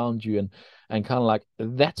all around you, and kind of like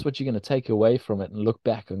that's what you're going to take away from it and look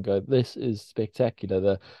back and go, this is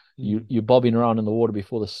spectacular. You're bobbing around in the water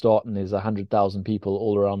before the start and there's 100,000 people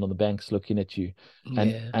all around on the banks looking at you,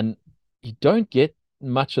 and you don't get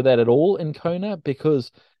much of that at all in Kona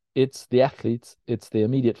because it's the athletes, it's the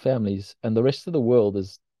immediate families, and the rest of the world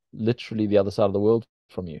is literally the other side of the world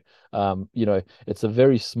from you. It's a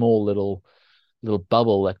very small little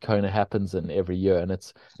bubble that Kona happens in every year, and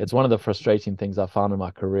it's one of the frustrating things I found in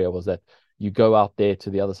my career was that you go out there to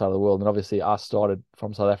the other side of the world, and obviously I started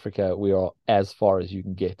from South Africa. We are as far as you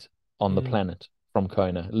can get on the planet from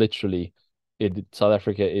Kona. Literally, South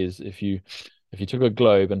Africa is, if you took a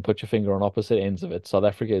globe and put your finger on opposite ends of it, South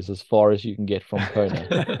Africa is as far as you can get from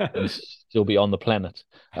Kona and still be on the planet.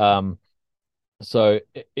 So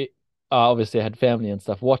I obviously had family and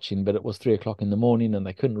stuff watching, but it was 3 o'clock in the morning and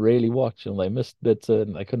they couldn't really watch and they missed bits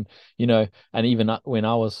and they couldn't, and even when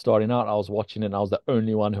I was starting out, I was watching it and I was the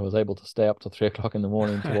only one who was able to stay up till 3 o'clock in the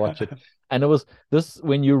morning to watch it. And it was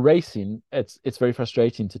when you're racing, it's very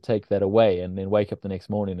frustrating to take that away and then wake up the next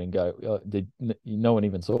morning and go, oh, no one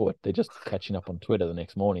even saw it. They're just catching up on Twitter the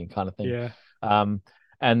next morning kind of thing. Yeah.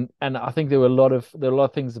 And I think there were a lot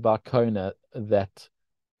of things about Kona that,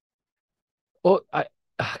 well, I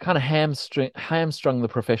kind of hamstrung the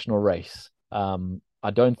professional race.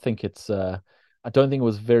 I don't think it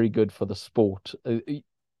was very good for the sport.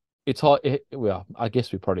 It's hard. Well, I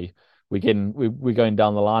guess we're going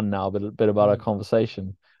down the line now, but a bit about our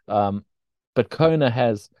conversation. But Kona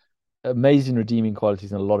has amazing redeeming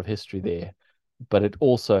qualities and a lot of history there, but it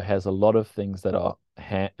also has a lot of things that are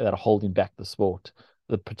holding back the sport,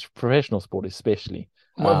 the professional sport especially.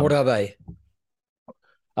 What are they?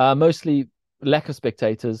 Mostly lack of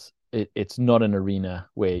spectators. It's not an arena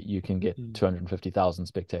where you can get 250,000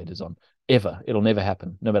 spectators on ever. It'll never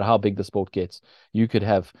happen. No matter how big the sport gets, you could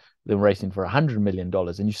have them racing for $100 million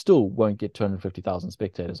and you still won't get 250,000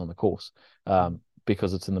 spectators on the course,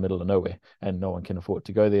 because it's in the middle of nowhere and no one can afford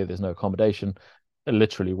to go there. There's no accommodation.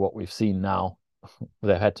 Literally what we've seen now,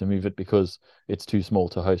 they've had to move it because it's too small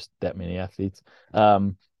to host that many athletes.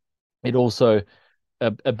 It also,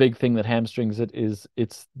 a big thing that hamstrings it is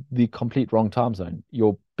it's the complete wrong time zone.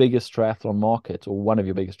 Your biggest triathlon market, or one of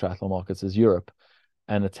your biggest triathlon markets, is Europe,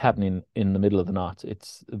 and it's happening in the middle of the night.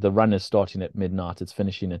 The run is starting at midnight. It's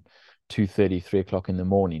finishing at 2:30, 3 o'clock in the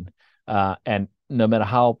morning. And no matter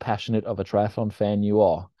how passionate of a triathlon fan you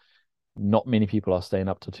are, not many people are staying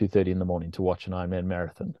up till 2:30 in the morning to watch an Ironman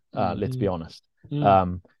marathon. Let's be honest.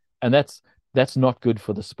 And that's not good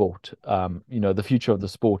for the sport. The future of the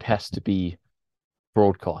sport has to be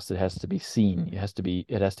broadcast. It has to be seen. It has to be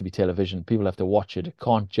television. People have to watch it. It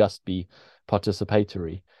can't just be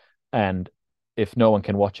participatory. And if no one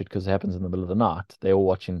can watch it because it happens in the middle of the night, they're all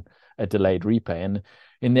watching a delayed replay. And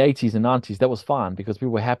in the 80s and 90s, that was fine because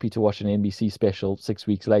people were happy to watch an NBC special 6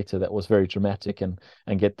 weeks later that was very dramatic and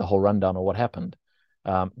get the whole rundown of what happened,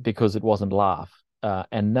 because it wasn't live.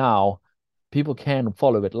 And now people can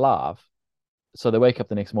follow it live. So they wake up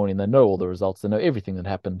the next morning, they know all the results, they know everything that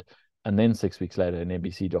happened. And then 6 weeks later, an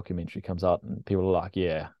NBC documentary comes out and people are like,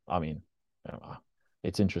 yeah, I mean,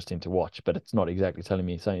 it's interesting to watch, but it's not exactly telling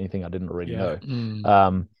me anything I didn't already know.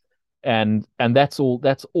 And that's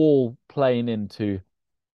all playing into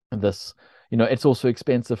this. It's also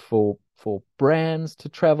expensive for brands to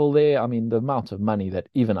travel there. I mean, the amount of money that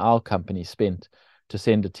even our company spent to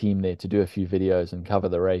send a team there to do a few videos and cover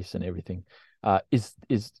the race and everything is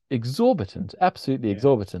exorbitant, absolutely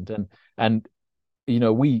exorbitant. And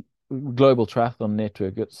we Global Triathlon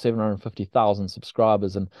Network got 750,000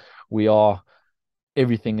 subscribers, and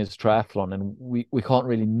everything is triathlon, and we can't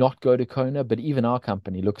really not go to Kona. But even our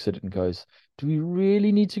company looks at it and goes, do we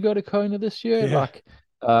really need to go to Kona this year? Like,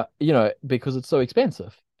 because it's so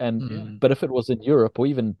expensive. But if it was in Europe or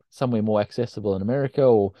even somewhere more accessible in America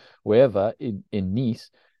or wherever in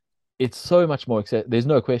Nice, it's so much more accessible. There's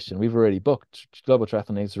no question. We've already booked. Global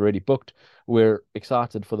Triathlon is already booked. We're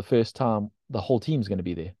excited for the first time. The whole team's going to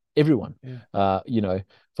be there. Everyone,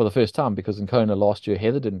 for the first time, because in Kona last year,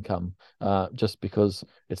 Heather didn't come just because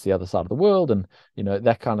it's the other side of the world and,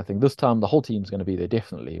 that kind of thing. This time, the whole team's going to be there,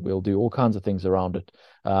 definitely. We'll do all kinds of things around it.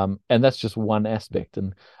 And that's just one aspect.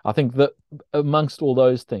 And I think that amongst all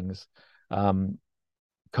those things,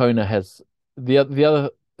 Kona has the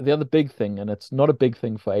other big thing, and it's not a big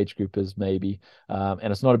thing for age groupers maybe,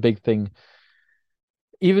 and it's not a big thing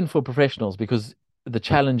even for professionals, because the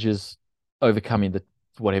challenge is overcoming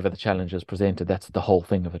whatever the challenge is presented. That's the whole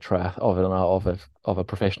thing of a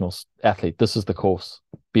professional athlete. This is the course,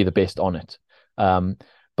 be the best on it.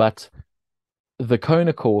 But the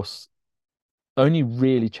Kona course only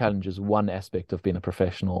really challenges one aspect of being a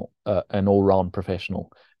professional, an all-round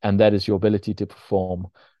professional, and that is your ability to perform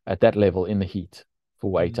at that level in the heat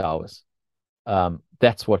for 8 hours.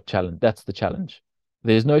 That's the challenge.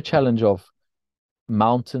 There's no challenge of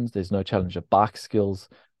mountains. There's no challenge of bike skills.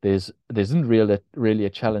 There isn't really a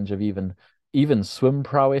challenge of even swim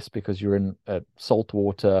prowess, because you're in salt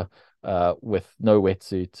water with no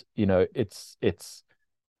wetsuit. It's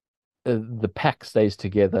the pack stays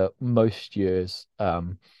together most years.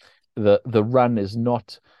 The run is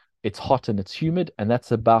not. It's hot and it's humid, and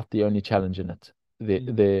that's about the only challenge in it.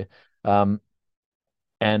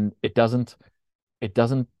 And it doesn't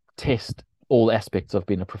test all aspects of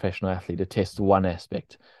being a professional athlete. It tests one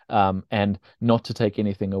aspect, and not to take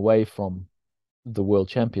anything away from the world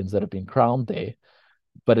champions that have been crowned there,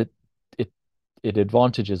 but it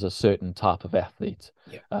advantages a certain type of athlete.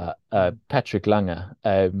 Patrick Lange,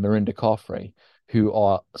 Mirinda Carfrae, who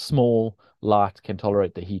are small, light, can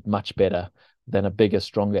tolerate the heat much better than a bigger,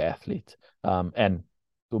 stronger athlete. And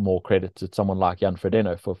more credit to someone like Jan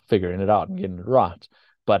Frodeno for figuring it out and getting it right.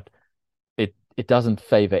 But it doesn't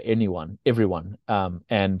favor everyone.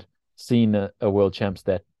 And seeing a world champs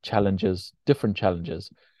that challenges different challenges,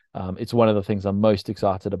 it's one of the things I'm most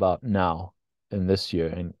excited about now in this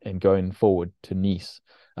year and going forward to Nice,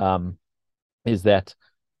 is that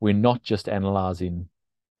we're not just analyzing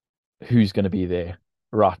who's going to be there.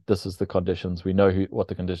 Right, this is the conditions. We know what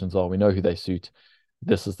the conditions are. We know who they suit.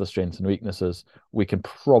 This is the strengths and weaknesses. We can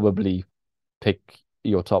probably pick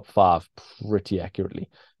your top 5 pretty accurately.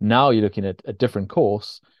 Now you're looking at a different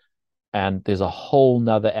course, and there's a whole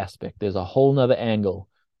nother aspect. There's a whole nother angle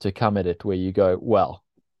to come at it, where you go, well,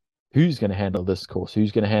 who's going to handle this course?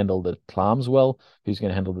 Who's going to handle the climbs well? Who's going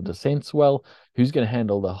to handle the descents well? Who's going to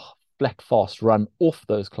handle the flat, fast run off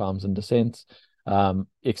those climbs and descents,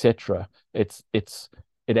 etc. It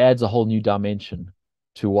adds a whole new dimension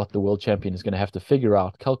to what the world champion is going to have to figure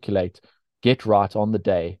out, calculate, get right on the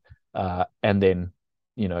day, and then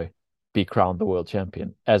be crowned the world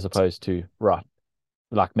champion, as opposed to, right,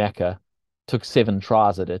 like Macca, took 7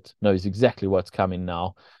 tries at it, knows exactly what's coming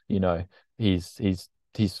now.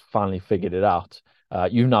 He's finally figured it out.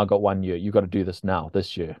 You've now got 1 year. You've got to do this now,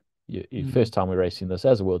 this year. First time we're racing this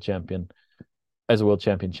as a world champion, as a world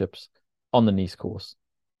championships on the Nice course.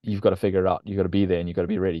 You've got to figure it out. You've got to be there and you've got to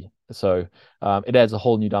be ready. So it adds a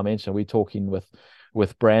whole new dimension. We're talking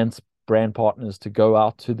with brand partners to go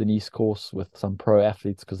out to the Nice course with some pro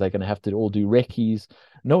athletes, because they're going to have to all do recce's.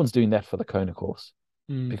 No one's doing that for the Kona course,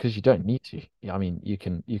 because you don't need to. I mean, you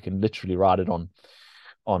can literally ride it on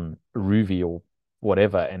Ruvi or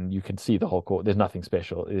whatever, and you can see the whole course. There's nothing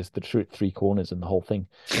special. There's the 3 corners and the whole thing.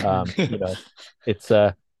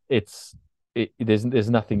 It's there's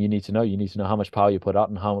nothing you need to know. You need to know how much power you put out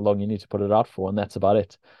and how long you need to put it out for, and that's about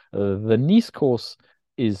it. The Nice course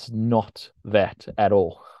is not that at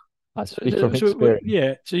all. I speak from experience.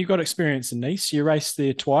 Yeah, so you got experience in Nice. You raced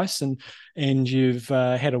there twice, and you've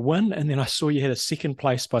had a win. And then I saw you had a second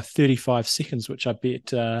place by 35 seconds, which I bet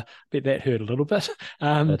that hurt a little bit.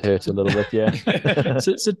 That hurts a little bit, yeah.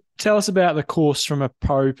 So tell us about the course from a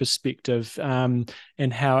pro perspective,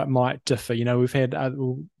 and how it might differ. You know, we've had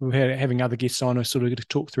having other guests on who sort of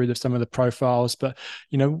talk through some of the profiles, but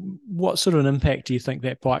you know, what sort of an impact do you think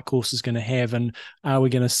that bike course is going to have, and are we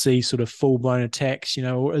going to see sort of full blown attacks? You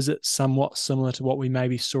know, or is it somewhat similar to what we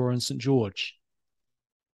maybe saw in St George?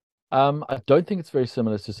 I don't think it's very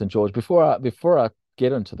similar to St George. Before I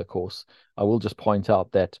get into the course, I will just point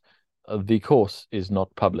out that the course is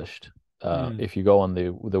not published. If you go on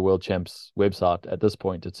the World Champs website at this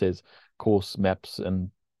point, it says course maps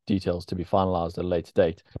and details to be finalized at a later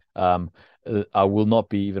date. I will not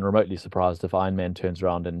be even remotely surprised if Ironman turns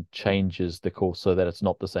around and changes the course so that it's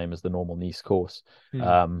not the same as the normal Nice course.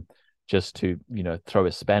 Just to, you know, throw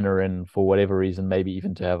a spanner in for whatever reason, maybe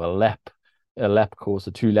even to have a lap course,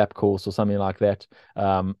 a 2-lap course or something like that,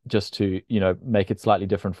 just to, you know, make it slightly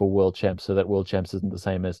different for World Champs, so that World Champs isn't the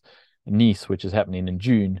same as Nice, which is happening in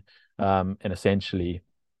June. And essentially,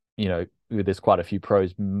 you know, there's quite a few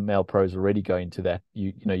male pros already going to that.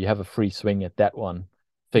 You know, you have a free swing at that one,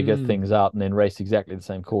 figure things out, and then race exactly the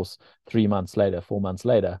same course 3 months later, 4 months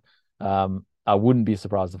later. I wouldn't be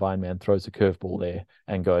surprised if Ironman throws a curveball there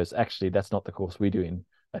and goes, actually, that's not the course we're doing.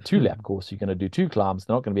 A 2-lap course, you're going to do 2 climbs.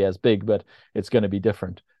 They're not going to be as big, but it's going to be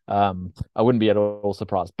different. I wouldn't be at all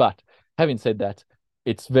surprised. But having said that,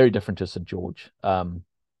 it's very different to St George.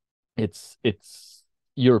 It's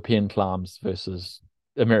European climbs versus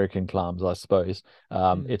American climbs, I suppose.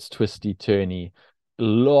 It's twisty, turny,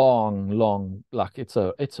 long, like it's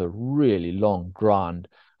a really long grind.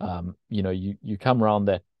 You know, you come around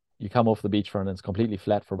that, you come off the beachfront and it's completely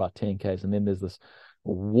flat for about 10 k's, and then there's this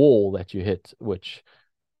wall that you hit, which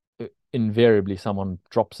invariably someone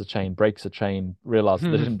drops a chain, breaks a chain,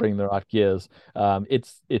 realizes they didn't bring the right gears.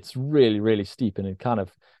 It's really, really steep, and it kind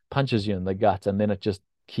of punches you in the gut, and then it just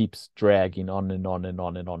keeps dragging on and on and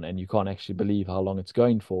on and on, and you can't actually believe how long it's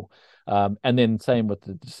going for. And then same with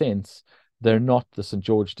the descents. They're not the St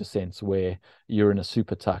George descents where you're in a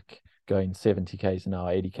super tuck going 70 k's an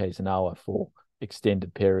hour, 80 k's an hour for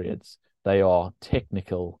extended periods. They are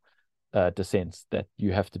technical descents that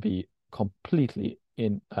you have to be completely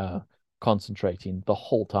in concentrating the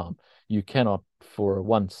whole time. You cannot for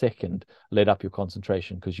 1 second let up your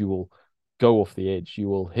concentration, because you will go off the edge. You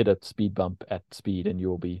will hit a speed bump at speed and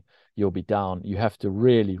you'll be down. You have to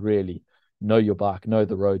really, really know your bike, know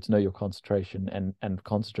the roads, know your concentration, and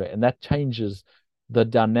concentrate. And that changes the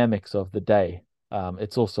dynamics of the day.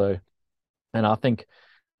 It's also, and I think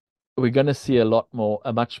we're going to see a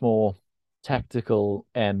much more tactical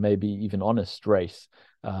and maybe even honest race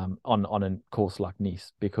on a course like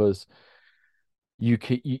Nice, because you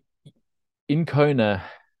in Kona,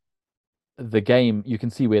 the game, you can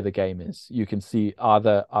see where the game is. You can see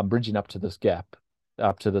either I'm bridging up to this gap,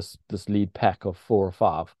 up to this lead pack of 4 or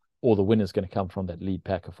 5, or the winner's going to come from that lead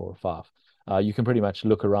pack of 4 or 5. You can pretty much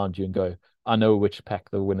look around you and go, I know which pack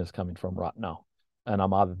the winner's coming from right now, and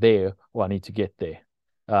I'm either there or I need to get there.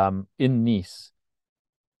 In Nice,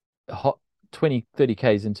 20, 30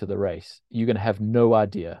 Ks into the race, you're going to have no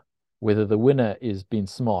idea whether the winner is being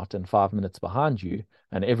smart and 5 minutes behind you,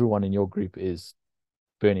 and everyone in your group is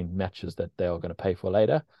burning matches that they are going to pay for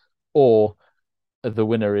later, or the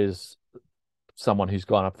winner is someone who's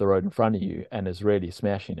gone up the road in front of you and is really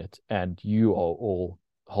smashing it, and you are all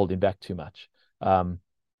holding back too much. And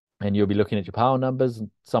you'll be looking at your power numbers,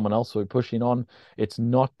 and someone else will be pushing on. It's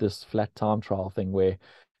not this flat time trial thing where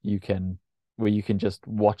you can just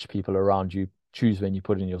watch people around you, choose when you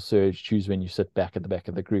put in your surge, choose when you sit back at the back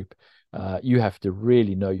of the group. You have to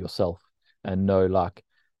really know yourself and know, like,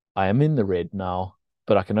 I am in the red now,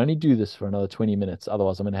 but I can only do this for another 20 minutes.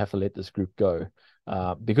 Otherwise, I'm going to have to let this group go.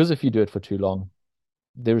 Because if you do it for too long,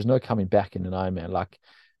 there is no coming back in an Ironman. Like,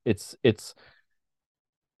 it's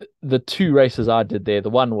the 2 races I did there. The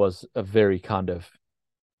one was a very kind of,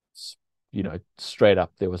 you know, straight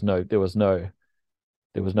up. There was no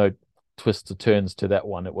twists or turns to that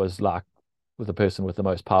one. It was like, with the person with the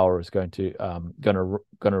most power is going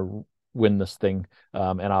to win this thing.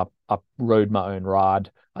 And I rode my own ride.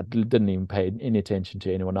 I didn't even pay any attention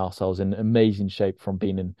to anyone else. I was in amazing shape from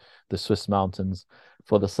being in the Swiss mountains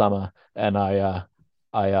for the summer, and I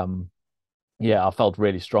felt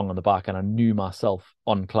really strong on the bike, and I knew myself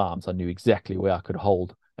on climbs. I knew exactly where I could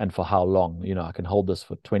hold and for how long. I can hold this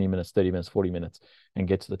for 20 minutes, 30 minutes, 40 minutes and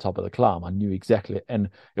get to the top of the climb. I knew exactly, and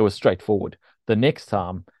it was straightforward. The next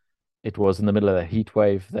time, it was in the middle of a heat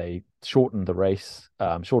wave. They shortened the race,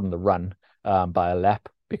 shortened the run by a lap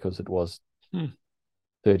because it was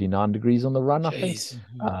 39 degrees on the run, I think.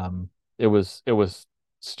 It was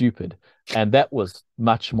stupid. And that was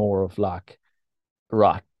much more of like,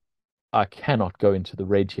 right, I cannot go into the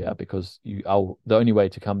red here because the only way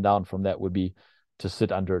to come down from that would be to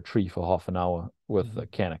sit under a tree for half an hour with a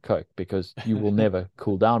can of Coke, because you will never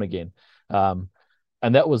cool down again. And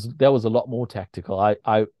that was a lot more tactical.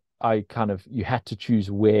 I kind of, you had to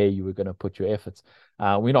choose where you were going to put your efforts.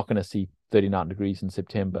 We're not going to see 39 degrees in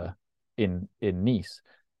September in Nice,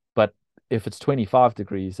 but if it's 25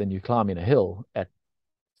 degrees and you climb in a hill at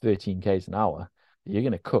 13 k's an hour, you're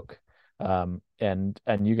going to cook. And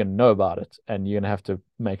you're going to know about it, and you're going to have to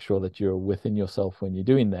make sure that you're within yourself when you're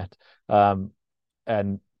doing that.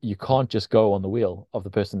 And you can't just go on the wheel of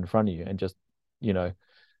the person in front of you and just,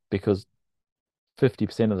 because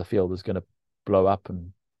 50% of the field is going to blow up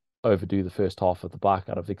and overdo the first half of the bike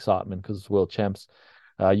out of excitement because it's world champs.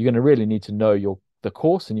 You're going to really need to know the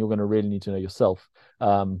course, and you're going to really need to know yourself,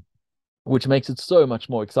 which makes it so much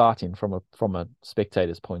more exciting from a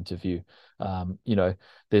spectator's point of view.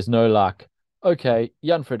 There's no like, okay,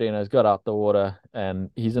 Jan Frodeno's got out the water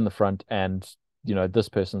and he's in the front, and this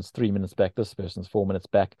person's 3 minutes back, this person's 4 minutes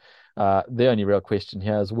back. The only real question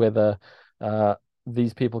here is whether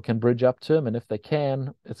these people can bridge up to him, and if they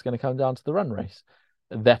can, it's going to come down to the run race.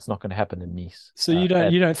 That's not going to happen in Nice. So you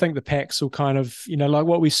don't think the packs will kind of, like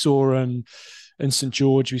what we saw in St.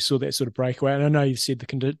 George, we saw that sort of breakaway. And I know you've said the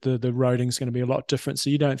roading is going to be a lot different. So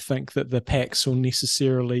you don't think that the packs will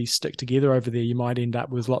necessarily stick together over there. You might end up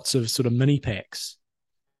with lots of sort of mini packs.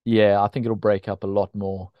 Yeah, I think it'll break up a lot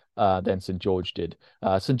more than St. George did.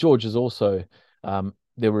 St. George is also,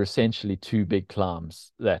 there were essentially two big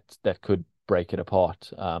climbs that could break it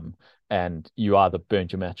apart. And you either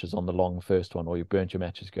burnt your matches on the long first one, or you burnt your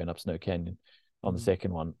matches going up Snow Canyon on the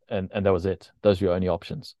second one. And that was it. Those were your only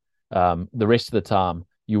options. The rest of the time,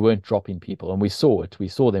 you weren't dropping people. And we saw it. We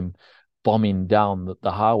saw them bombing down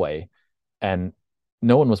the highway, and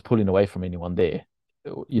no one was pulling away from anyone there.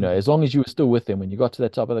 As long as you were still with them, when you got to the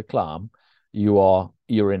top of the climb, you're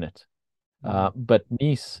in it. But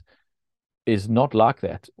Nice is not like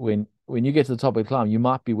that. When you get to the top of the climb, you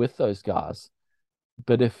might be with those guys.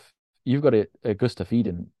 But if you've got a Gustav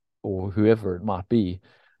Eden, or whoever it might be,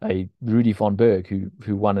 a Rudy von Berg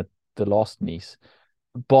who won at the last Nice,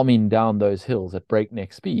 bombing down those hills at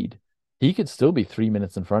breakneck speed, he could still be 3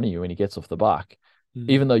 minutes in front of you when he gets off the bike,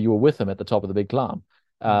 even though you were with him at the top of the big climb.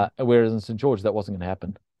 Whereas in St. George, that wasn't going to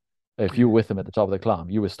happen. If you were with him at the top of the climb,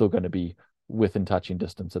 you were still going to be within touching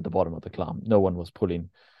distance at the bottom of the climb. No one was pulling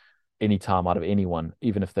any time out of anyone,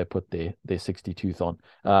 even if they put their 60 tooth on.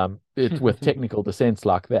 With technical descents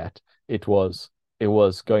like that, the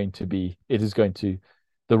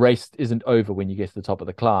race isn't over when you get to the top of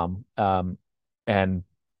the climb. And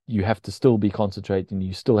you have to still be concentrating,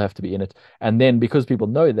 you still have to be in it. And then because people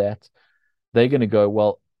know that, they're going to go,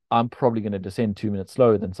 well, I'm probably going to descend 2 minutes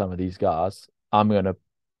slower than some of these guys. I'm going to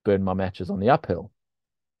burn my matches on the uphill.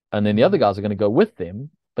 And then the other guys are going to go with them,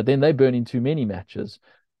 but then they're burning too many matches,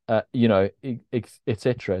 etc.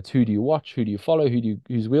 It's who do you watch? Who do you follow?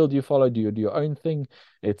 Whose wheel do you follow? Do you do your own thing,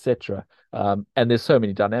 etc. And there's so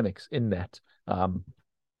many dynamics in that.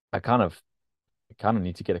 I kind of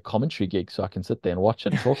need to get a commentary gig so I can sit there and watch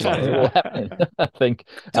it and talk about it all happening. I think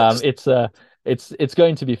it's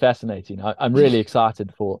going to be fascinating. I'm really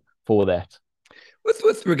excited for that.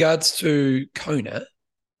 With regards to Kona,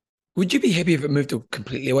 would you be happy if it moved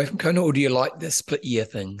completely away from Kona, or do you like the split year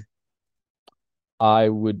thing?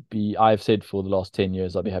 I've said for the last 10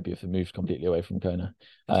 years, I'd be happy if it moved completely away from Kona.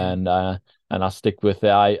 And I stick with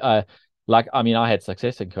it. I had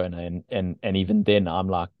success in Kona, and even then I'm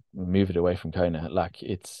like, move it away from Kona. Like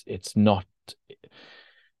it's not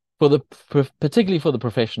particularly for the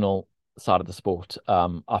professional side of the sport.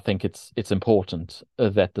 I think it's important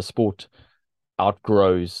that the sport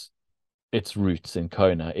outgrows its roots in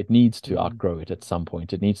Kona. It needs to outgrow it at some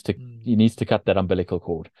point. It needs to cut that umbilical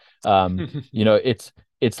cord.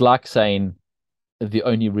 It's like saying the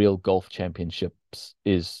only real golf championships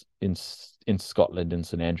is in Scotland, in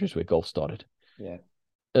St Andrews, where golf started. Yeah.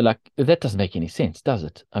 Like, that doesn't make any sense, does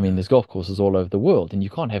it? I mean, there's golf courses all over the world, and you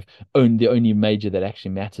can't have the only major that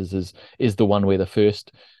actually matters is the one where the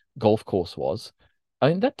first golf course was. I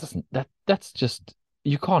mean, that's just,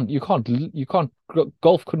 you can't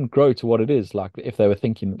golf couldn't grow to what it is like if they were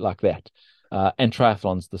thinking like that. And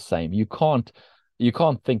triathlon's the same. You can't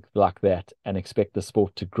think like that and expect the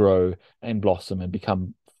sport to grow and blossom and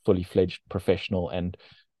become fully fledged professional and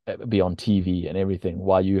be on TV and everything,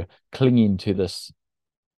 while you're clinging to this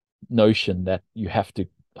notion that you have to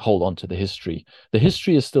hold on to the history. The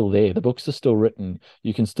history is still there. The books are still written.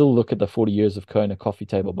 You can still look at the 40 Years of Kona coffee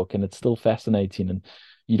table book, and it's still fascinating. And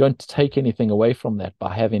you don't take anything away from that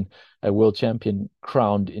by having a world champion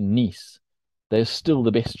crowned in Nice. They're still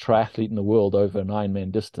the best triathlete in the world over an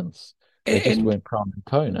Ironman distance. They just weren't crowned in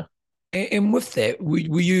Kona. And with that,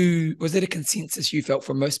 was that a consensus you felt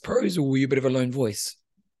from most pros, or were you a bit of a lone voice?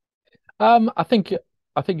 I think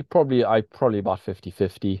probably about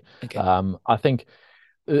 50-50. Okay. I think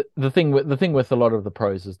the thing with a lot of the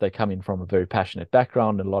pros is they come in from a very passionate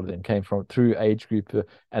background, and a lot of them came from through age group,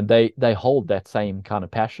 and they hold that same kind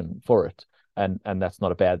of passion for it, and that's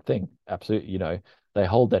not a bad thing. Absolutely, they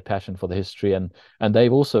hold that passion for the history, and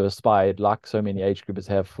they've also aspired, like so many age groupers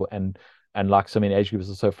have, and like so many age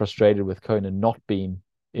groupers are so frustrated with Kona not being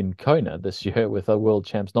in Kona this year, with the world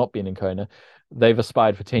champs not being in Kona. They've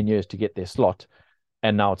aspired for 10 years to get their slot,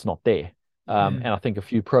 and now it's not there. And I think a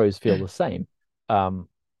few pros feel the same.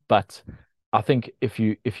 But I think if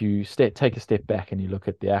you take a step back and you look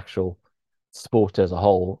at the actual sport as a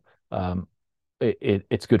whole,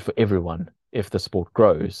 it's good for everyone if the sport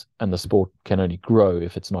grows, and the sport can only grow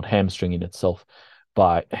if it's not hamstringing itself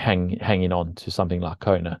by hanging on to something like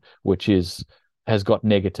Kona, which has got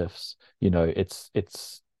negatives.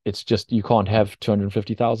 It's just, you can't have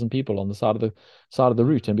 250,000 people on the side of the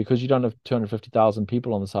route, and because you don't have 250,000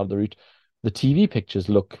 people on the side of the route, the TV pictures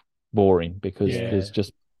look boring because there's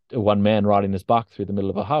just one man riding his bike through the middle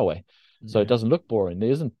of a highway. So it doesn't look boring. There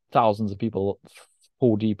isn't thousands of people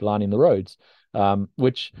 4 deep lining the roads,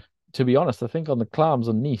 which, to be honest, I think on the climbs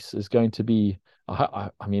on Nice is going to be, I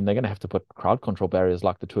mean, they're going to have to put crowd control barriers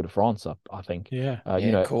like the Tour de France up, I think.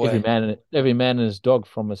 Cool, every man and his dog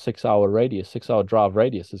from a 6-hour drive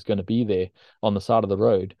radius is going to be there on the side of the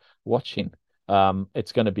road watching.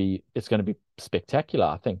 It's going to be spectacular,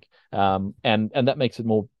 I think. And that makes it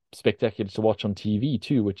more spectacular to watch on TV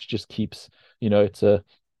too, which just keeps, it's a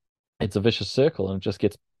vicious circle, and it just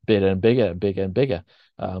gets better and bigger and bigger and bigger,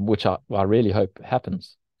 which I really hope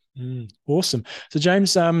happens. Awesome. So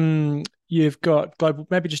James, you've got global.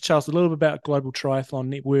 Maybe just tell us a little bit about Global Triathlon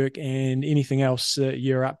Network and anything else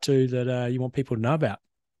you're up to that you want people to know about.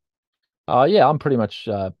 Yeah, I'm pretty much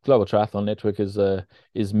Global Triathlon Network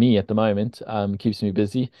is me at the moment. Keeps me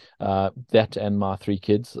busy. That and my 3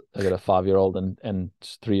 kids. I got a 5-year-old and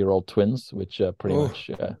 3-year-old twins, which pretty much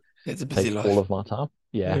it's a busy take life. all of my time.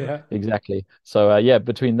 Yeah, exactly. So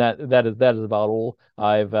between that is about all.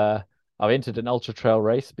 I've entered an ultra trail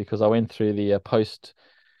race because I went through the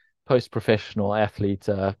post-professional athlete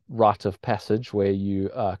rite of passage, where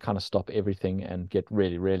you kind of stop everything and get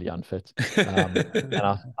really, really unfit. And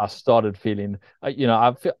I started feeling, I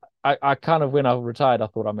kind of, when I retired, I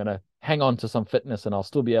thought I'm going to hang on to some fitness and I'll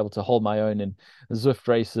still be able to hold my own in Zwift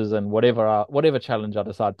races, and whatever challenge I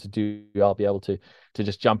decide to do, I'll be able to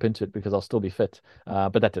just jump into it because I'll still be fit.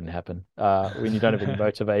 But that didn't happen. When you don't have any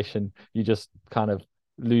motivation, you just kind of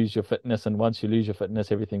lose your fitness, and once you lose your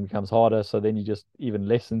fitness, everything becomes harder. So then you just even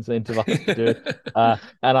less incentivized to do it.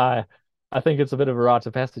 And I think it's a bit of a rite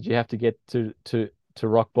of passage. You have to get to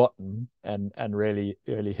rock bottom and really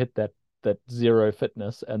really hit that zero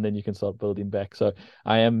fitness, and then you can start building back. So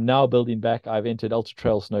I am now building back. I've entered Ultra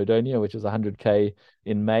Trail Snowdonia, which is 100k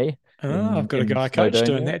in May. I've got a guy coach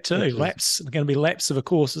doing that too. Laps, going to be laps of a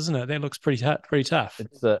course, isn't it? That looks pretty tough.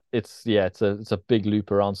 It's a big loop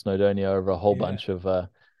around Snowdonia over a whole bunch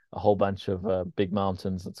of big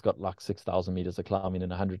mountains. It's got like 6,000 meters of climbing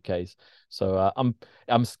and 100Ks. So I'm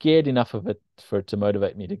scared enough of it for it to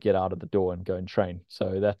motivate me to get out of the door and go and train.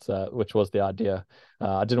 So that's which was the idea.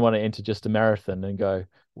 I didn't want to enter just a marathon and go,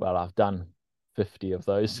 well, I've done 50 of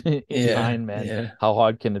those in Ironman. Yeah. How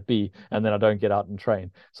hard can it be? And then I don't get out and train.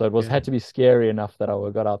 So it had to be scary enough that I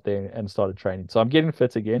got out there and started training. So I'm getting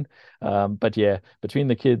fit again. But yeah, between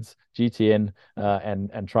the kids, GTN,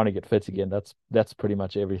 and trying to get fit again, that's pretty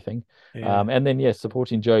much everything. And then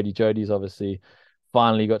supporting Jody. Jody's obviously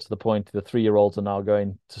finally got to the point. The 3-year-olds are now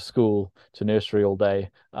going to school, to nursery all day.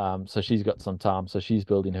 So she's got some time. So she's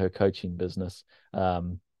building her coaching business.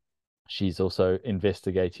 She's also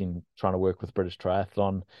investigating, trying to work with British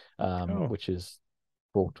Triathlon, which is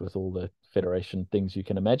fraught with all the federation things you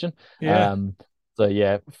can imagine.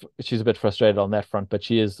 She's a bit frustrated on that front, but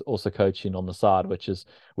she is also coaching on the side, which is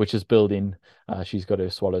building. She's got her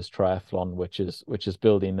Swallows Triathlon, which is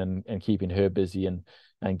building and keeping her busy and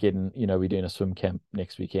getting. We're doing a swim camp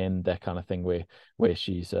next weekend, that kind of thing, where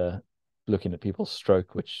she's looking at people's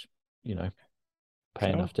stroke, which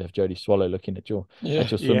pay enough to have Jody Swallow looking at your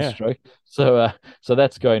swim Yeah. stroke. So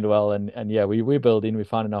that's going well, and yeah, we're building. We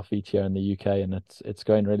found enough feet here in the UK, and it's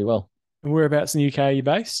going really well. And whereabouts in the UK are you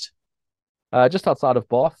based? Just outside of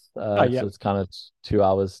Bath. Yeah. So it's kind of 2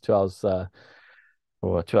 hours,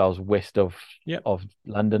 or 2 hours west of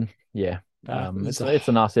London. Yeah. It's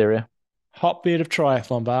a nice area. Hotbed of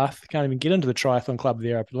triathlon, Bath. Can't even get into the triathlon club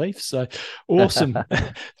there, I believe. So awesome.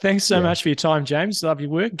 Thanks so much for your time, James. Love your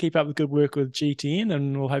work, and keep up the good work with GTN,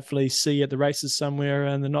 and we'll hopefully see you at the races somewhere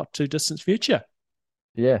in the not too distant future.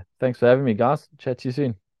 Yeah, thanks for having me, guys. Chat to you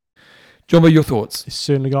soon. John, what are your thoughts? It's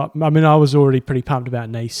certainly got. I mean, I was already pretty pumped about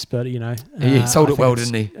Nice, but he sold it well,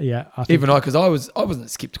 didn't he? Yeah, because I wasn't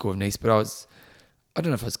skeptical of Nice, but I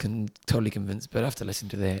don't know if I was totally convinced. But after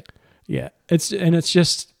listening to that, yeah, it's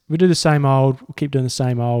just we do the same old. We'll keep doing the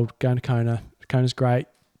same old. Going to Kona. Kona's great,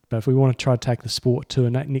 but if we want to try to take the sport to a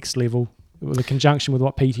next level, with the conjunction with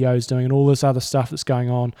what PTO is doing and all this other stuff that's going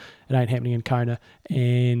on, it ain't happening in Kona,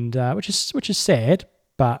 and which is sad,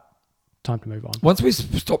 but. Time to move on. Once we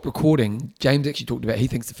stopped recording, James actually talked about he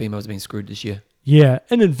thinks the females have been screwed this year. Yeah,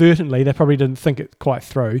 inadvertently, they probably didn't think it quite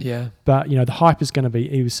through. Yeah. But, the hype is going to be,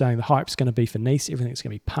 he was saying the hype's going to be for Nice. Everything's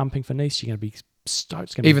going to be pumping for Nice. You're going to be stoked.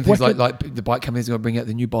 It's going to Even be things wicked. like the bike companies are going to bring out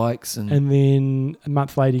the new bikes. And then a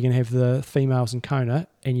month later, you're going to have the females in Kona,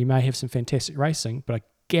 and you may have some fantastic racing, but I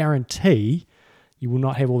guarantee you will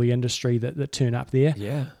not have all the industry that turn up there.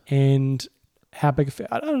 Yeah. And how big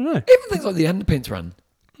I don't know. Even things like the underpants run.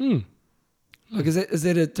 Like, is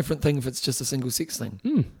that a different thing if it's just a single sex thing?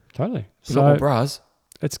 Totally. A lot more bras.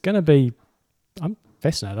 It's going to be. I'm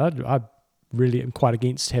fascinated. I really am quite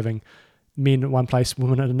against having men at one place,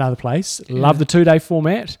 women at another place. Yeah. Love the 2-day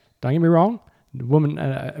format. Don't get me wrong. Women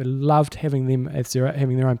loved having them as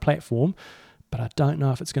having their own platform, but I don't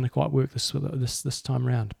know if it's going to quite work this time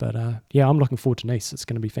around. But I'm looking forward to Nice. It's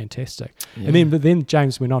going to be fantastic. Yeah. But then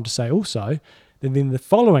James went on to say also that then the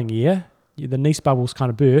following year. The Nice bubbles kind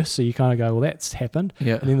of burst, so you kind of go, well, that's happened.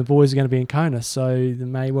 Yeah. And then the boys are going to be in Kona, so there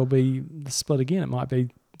may well be the split again.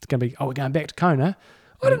 It's going to be, we're going back to Kona.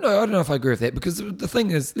 I don't know if I agree with that, because the thing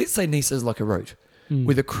is, let's say Nice is like a road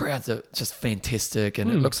where the crowds are just fantastic and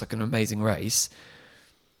it looks like an amazing race.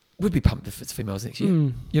 We'd be pumped if it's females next year.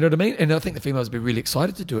 You know what I mean? And I think the females would be really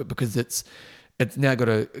excited to do it because it's now got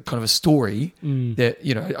a kind of a story that,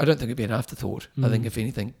 I don't think it'd be an afterthought. I think if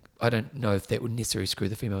anything, I don't know if that would necessarily screw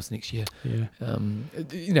the females next year. Yeah.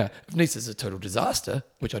 If Nice is a total disaster,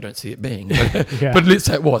 which I don't see it being, but let's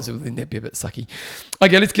say it was, then that'd be a bit sucky.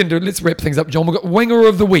 Okay, let's wrap things up, John. We've got Wanger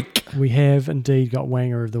of the Week. We have indeed got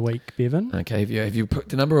Wanger of the Week, Bevan. Okay, have you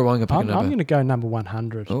picked a number or I'm going to go number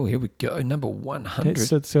 100. Oh, here we go, number 100.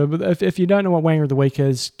 So if you don't know what Wanger of the Week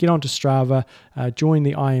is, get onto Strava, join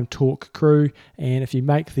the I Am Talk crew, and if you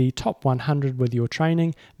make the top 100 with your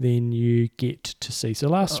training, then you get to see. So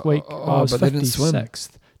last week I was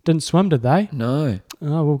 56th. Didn't swim, did they? No.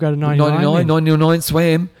 Oh, we'll go to 99. 99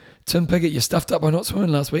 swam. Tim Piggott, you stuffed up by not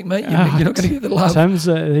swimming last week, mate. You're not going to get the love. Tim's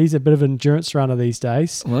he's a bit of an endurance runner these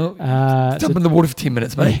days. Well, jump in the water for 10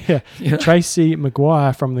 minutes, mate. Yeah. Tracy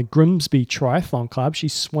Maguire from the Grimsby Triathlon Club. She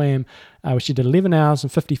swam. She did 11 hours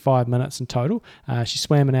and 55 minutes in total. She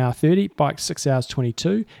swam an hour 30, biked 6 hours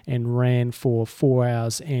 22, and ran for 4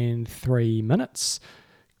 hours and 3 minutes.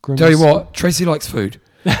 Tell you what, Tracy likes food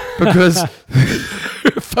because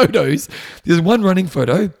photos. There's one running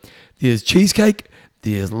photo. There's cheesecake.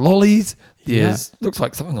 There's lollies. There's looks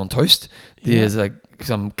like something on toast. There's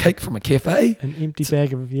some cake from a cafe. An empty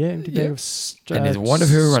bag of and there's one of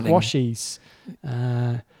her running squashies.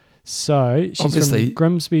 So she's obviously from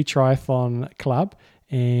Grimsby Triathlon Club,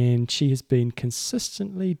 and she has been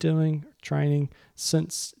consistently doing training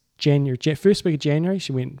since January. First week of January,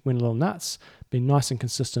 she went a little nuts. Been nice and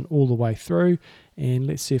consistent all the way through. And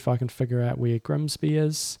let's see if I can figure out where Grimsby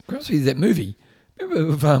is. Grimsby is that movie. Remember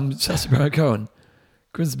with Sacha Baron Cohen?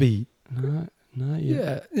 Grimsby. No.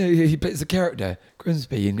 Yeah, he plays a character.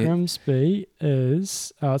 Grimsby. Grimsby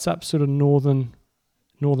is it's up sort of northern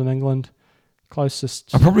England,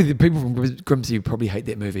 closest. Probably the people from Grimsby probably hate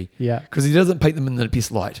that movie. Yeah, because he doesn't paint them in the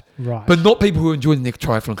best light. Right, but not people who enjoy the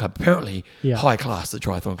triathlon club. Apparently, high class the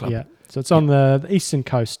triathlon club. Yeah, so it's on the eastern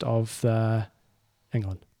coast of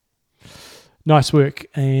England. Nice work,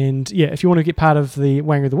 and if you want to get part of the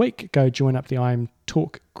Wanger of the Week, go join up the I Am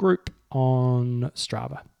Talk group on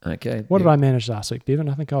Strava. Okay. What did I manage last week, Bevan?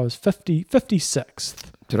 I think I was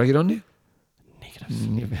 56th. Did I get on there?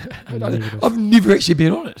 Negative. I've never actually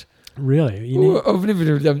been on it. Really? I've never.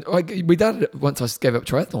 We did it once. I gave up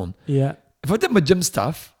triathlon. Yeah. If I did my gym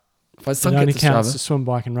stuff, if I sunk it only into counts Strava, to swim,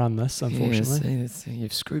 bike, and run this. Unfortunately, yes,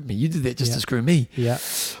 you've screwed me. You did that just to screw me. Yeah.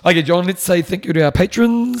 Okay, John. Let's say thank you to our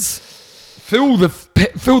patrons. Phil the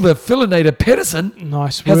Philinator Patterson.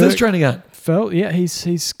 Nice work. How's his training going? Phil, yeah,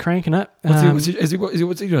 he's cranking it. What's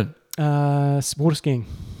he doing? Water skiing.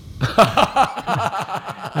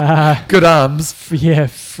 Good arms. Yeah,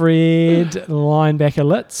 Fred linebacker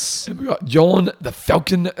Litz. And we got John the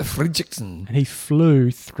Falcon Fredrickson. And he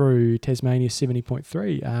flew through Tasmania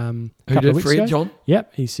 70.3. Who did, Fred, John?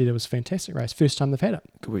 Yep, he said it was a fantastic race. First time they've had it.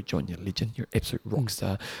 Good work, John. You're a legend. You're an absolute rock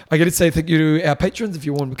star. I got to say thank you to our patrons. If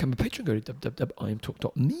you want to become a patron, go to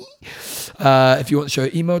www.imtalk.me. If you want the show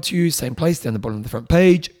emailed to you, same place, down the bottom of the front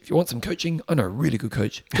page. If you want some coaching, I know a really good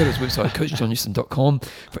coach. Go to his website, coachjohnnewson.com.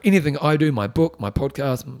 For anything I do, my book, my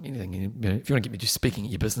podcast, anything, if you want to get me just speaking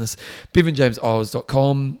at your business,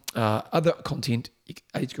 bevanjameseyles.com. Other content,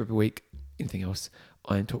 age group a week, anything else,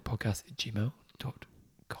 imtalkpodcast@gmail.com.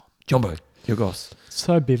 Jumbo, your goss.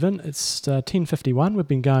 So, Bevan, it's 10:51. We've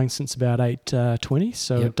been going since about 8:20,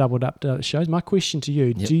 so we've doubled up the shows. My question to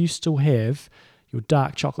you, do you still have your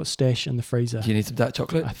dark chocolate stash in the freezer? Do you need some dark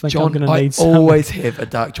chocolate? I think John, I'm going to need some. I always have a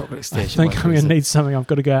dark chocolate stash. I think I'm going to need something. I've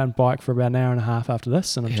got to go out and bike for about an hour and a half after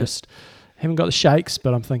this, and I'm just haven't got the shakes,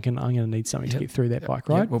 but I'm thinking I'm going to need something to get through that bike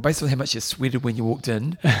ride. Well, based on how much you sweated when you walked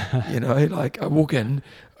in, like I walk in,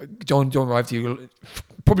 John arrived here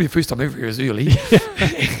probably the first time ever. He was early,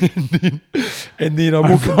 and then I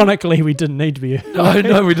walk. Ironically, we didn't need to be.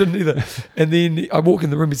 No, we didn't either. And then I walk in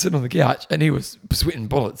the room, he's sitting on the couch, and he was sweating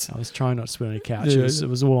bullets. I was trying not to sweat on the couch. It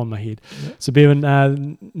was all on my head. Yeah. So,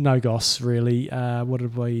 Bevan, no goss really. What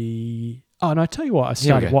did we? Oh, no, I tell you what, I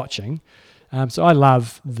started watching. So I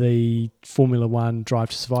love the Formula One Drive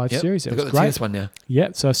to Survive series. It was got the tennis one now. Yeah,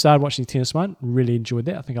 so I started watching the tennis one. Really enjoyed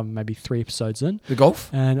that. I think I'm maybe 3 episodes in. The golf?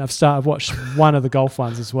 And I've watched one of the golf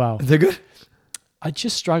ones as well. They're good? I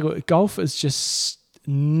just struggle. Golf is just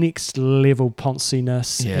next level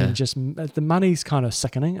ponciness. Yeah. And just the money's kind of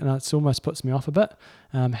sickening, and it almost puts me off a bit.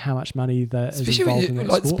 How much money is involved in that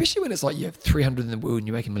sport. Especially when it's like you have 300 in the world and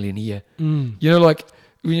you make $1 million a year. You know, like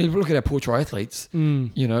when you look at our poor triathletes,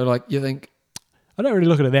 you know, like you think, I don't really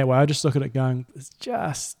look at it that way. I just look at it going, it's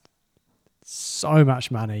just so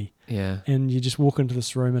much money. Yeah. And you just walk into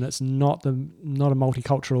this room and it's not a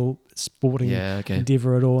multicultural sporting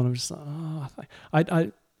endeavour at all. And I'm just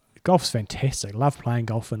like, golf's fantastic. Love playing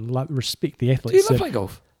golf and respect the athletes. Do you love playing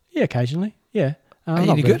golf? Yeah, occasionally. Yeah. Are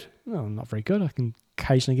you any good? No, I'm not very good. I can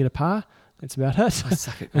occasionally get a par. That's about it. I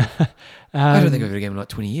suck at golf. I don't think I've had a game in like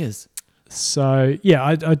 20 years. So, yeah,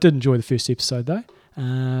 I did enjoy the first episode though.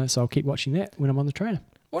 So I'll keep watching that when I'm on the trainer.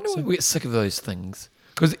 I wonder when we get sick of those things,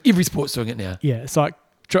 because every sport's doing it now. Yeah, it's like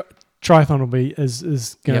triathlon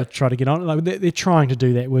is going to try to get on. Like they're trying to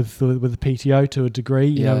do that with the PTO to a degree.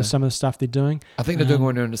 You know, with some of the stuff they're doing. I think they're doing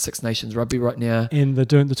one around the Six Nations rugby right now, and they're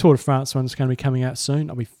doing the Tour de France one's going to be coming out soon.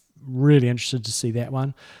 I'll be really interested to see that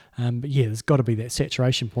one. But yeah, there's got to be that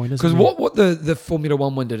saturation point, isn't there? Because what the Formula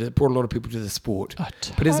One did, it brought a lot of people to the sport. Oh,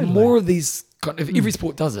 totally. But as more of these, if every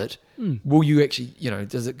sport does it, will you actually,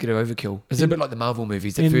 does it get an overkill? It's a bit like the Marvel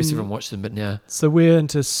movies. At first everyone watched them, but now. So we're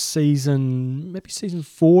into season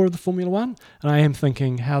 4 of the Formula One, and I am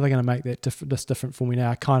thinking how they're going to make that this different for me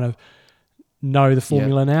now. I kind of know the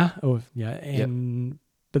formula now,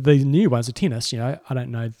 but the new ones are tennis. I don't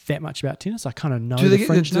know that much about tennis. I kind of know the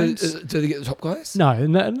fringe names. Do they get the top guys?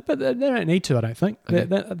 No, but they don't need to. I don't think. Okay.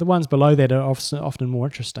 The ones below that are often more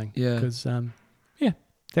interesting. Yeah. Because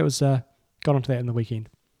that was got onto that in the weekend.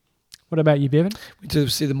 What about you, Bevan? We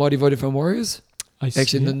did see the mighty Vodafone Warriors.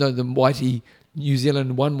 The mighty New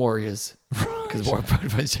Zealand One Warriors. Because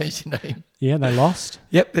Vodafone changed their name. Yeah, they lost.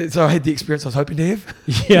 Yep. So I had the experience I was hoping to have.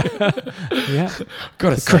 Yeah.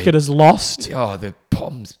 The cricketers lost. Oh, the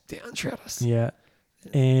Poms down trout us. Yeah.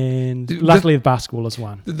 And luckily the basketball has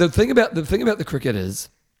won. The thing about the cricket is,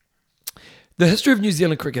 the history of New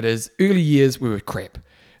Zealand cricket is, early years we were crap.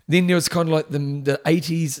 Then there was kind of like the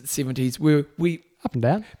 80s, 70s where we up and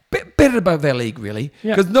down. Better above our league, really.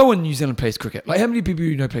 Because no one in New Zealand plays cricket. Like, how many people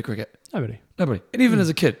you know play cricket? Nobody. And even as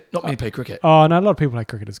a kid, not many play cricket. Oh, no, a lot of people play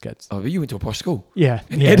cricket as kids. Oh, but you went to a posh school. Yeah.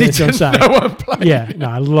 In Eddington, no one played. Yeah,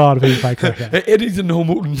 no, a lot of people play cricket. At Eddington,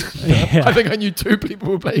 Hamilton, I think I knew 2 people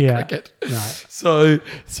who played cricket. Right. So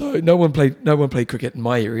no one played cricket in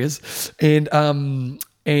my areas. And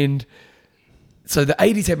so the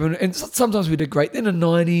 80s happened, and sometimes we did great. Then in the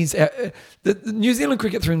 90s, the New Zealand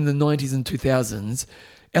cricket through the 90s and 2000s,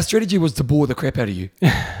 our strategy was to bore the crap out of you.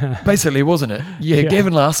 Basically, wasn't it? Yeah,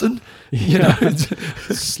 Gavin Larson,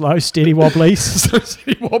 slow, steady wobblies.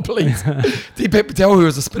 Deepak Patel, who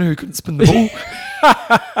was a spinner who couldn't spin the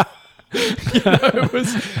ball.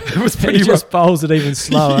 It was pretty He just rough. bowls it even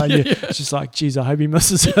slower. Yeah. It's just like, geez, I hope he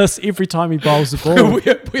misses this every time he bowls the ball.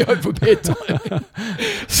 we hope for bad timing.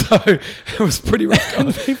 So it was pretty rough. And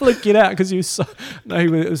the people that get out, because he was so, no, he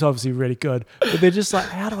was obviously really good, but they're just like,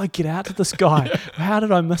 how do I get out to this guy? How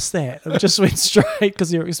did I miss that? It just went straight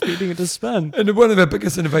because you're expecting it to spin. And one of our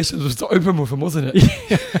biggest innovations was to open with him, wasn't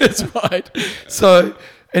it? That's right. So,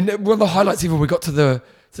 and one of the highlights ever, we got to the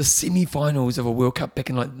semi-finals of a World Cup back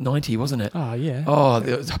in like 90, wasn't it? Oh, yeah. Oh,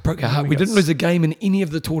 it broke our heart. We didn't lose a game in any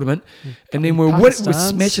of the tournament. And then we're Pakistan's.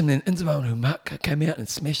 smashing, and Isabel Humak came out and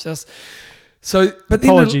smashed us. So, but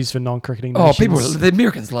Apologies for non-cricketing nations. Oh, the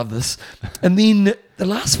Americans love this. And then the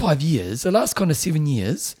last 5 years, the last kind of 7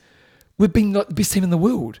 years, we've been like the best team in the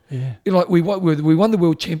world. Yeah. Like we won the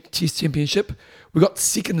World Test Championship. We got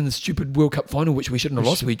second in the stupid World Cup final, which we shouldn't have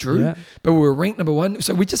lost. We drew, yeah. but we were ranked number one.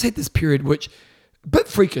 So we just had this period, which a bit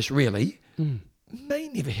freakish, really. May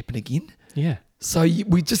never happen again. Yeah. So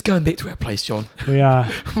we're just going back to our place, John. We are.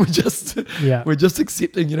 we're just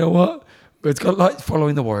accepting. You know what? It's got like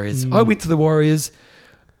following the Warriors. I went to the Warriors.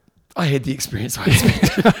 I had the experience I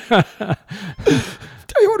expected.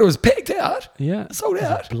 Tell you what, it was packed out. Yeah. Sold It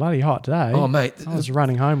was out. a bloody hot day. Oh, mate. I was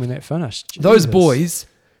running home when that finished. Those Jesus. boys,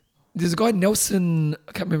 there's a guy, Nelson,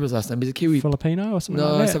 I can't remember his last name. He's a Kiwi. Filipino or something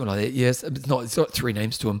No, like that? something like that. Yes. It's got three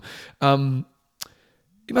names to him.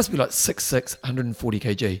 He must be like 6'6", 140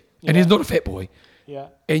 kg. And he's not a fat boy. Yeah.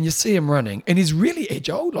 And you see him running. And he's really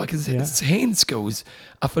agile. Like his hand skills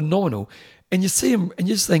are phenomenal. And you see him and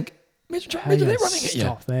you just think, imagine that running at you.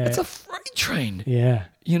 Stop that. It's a freight train. Yeah.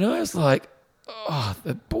 You know, it's like, oh,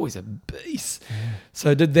 the boy's a beast. Yeah.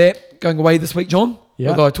 So I did that. Going away this week, John. Yeah.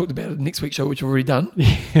 Although I talked about it next week's show, which I've already done.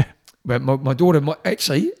 Yeah. But my daughter,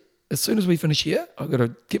 actually, as soon as we finish here, I've got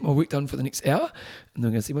to get my work done for the next hour. And then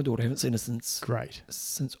I'm going to see my daughter. I haven't seen her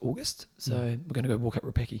since August. So we're going to go walk up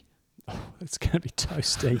Rapaki. Oh, it's going to be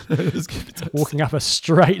toasty. It's going to be toasty. Walking up a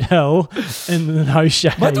straight hill in the no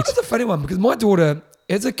shade. My daughter's a funny one because my daughter,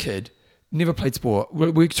 as a kid, never played sport.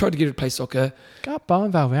 We tried to get her to play soccer. Go up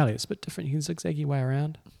Bowenvale Valley. It's a bit different. You can zigzag your way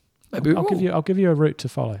around. Maybe I'll give you a route to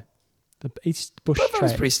follow. The East Bush That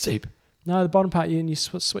was track. pretty steep. No, the bottom part, and you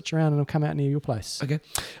switch around and it'll come out near your place. Okay.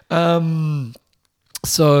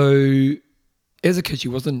 So, as a kid, she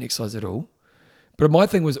wasn't exercise at all. But my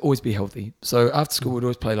thing was always be healthy. So, after school, we'd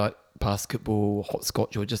always play like basketball,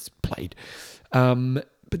 hopscotch, or just played.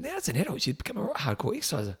 But now as an adult, she's become a hardcore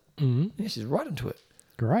exerciser. Mm-hmm. Yeah, she's right into it.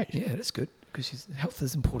 Great. Yeah, that's good because health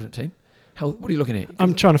is important, team. Health. What are you looking at?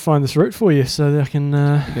 I'm trying to find this route for you so that I can...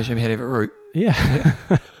 You can show me how to have a route. Yeah.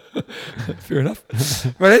 Fair enough.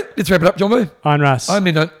 Right, let's wrap it up, John Boo. I'm Russ. I'm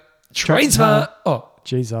in Train Smart. Oh.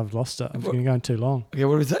 Jeez, I've lost it. I'm going to go too long. Okay,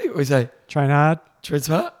 what do we say? Train hard. Train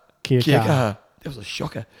Smart. Kia Kia kaha. kaha. That was a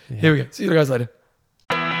shocker. Yeah. Here we go. See you guys later.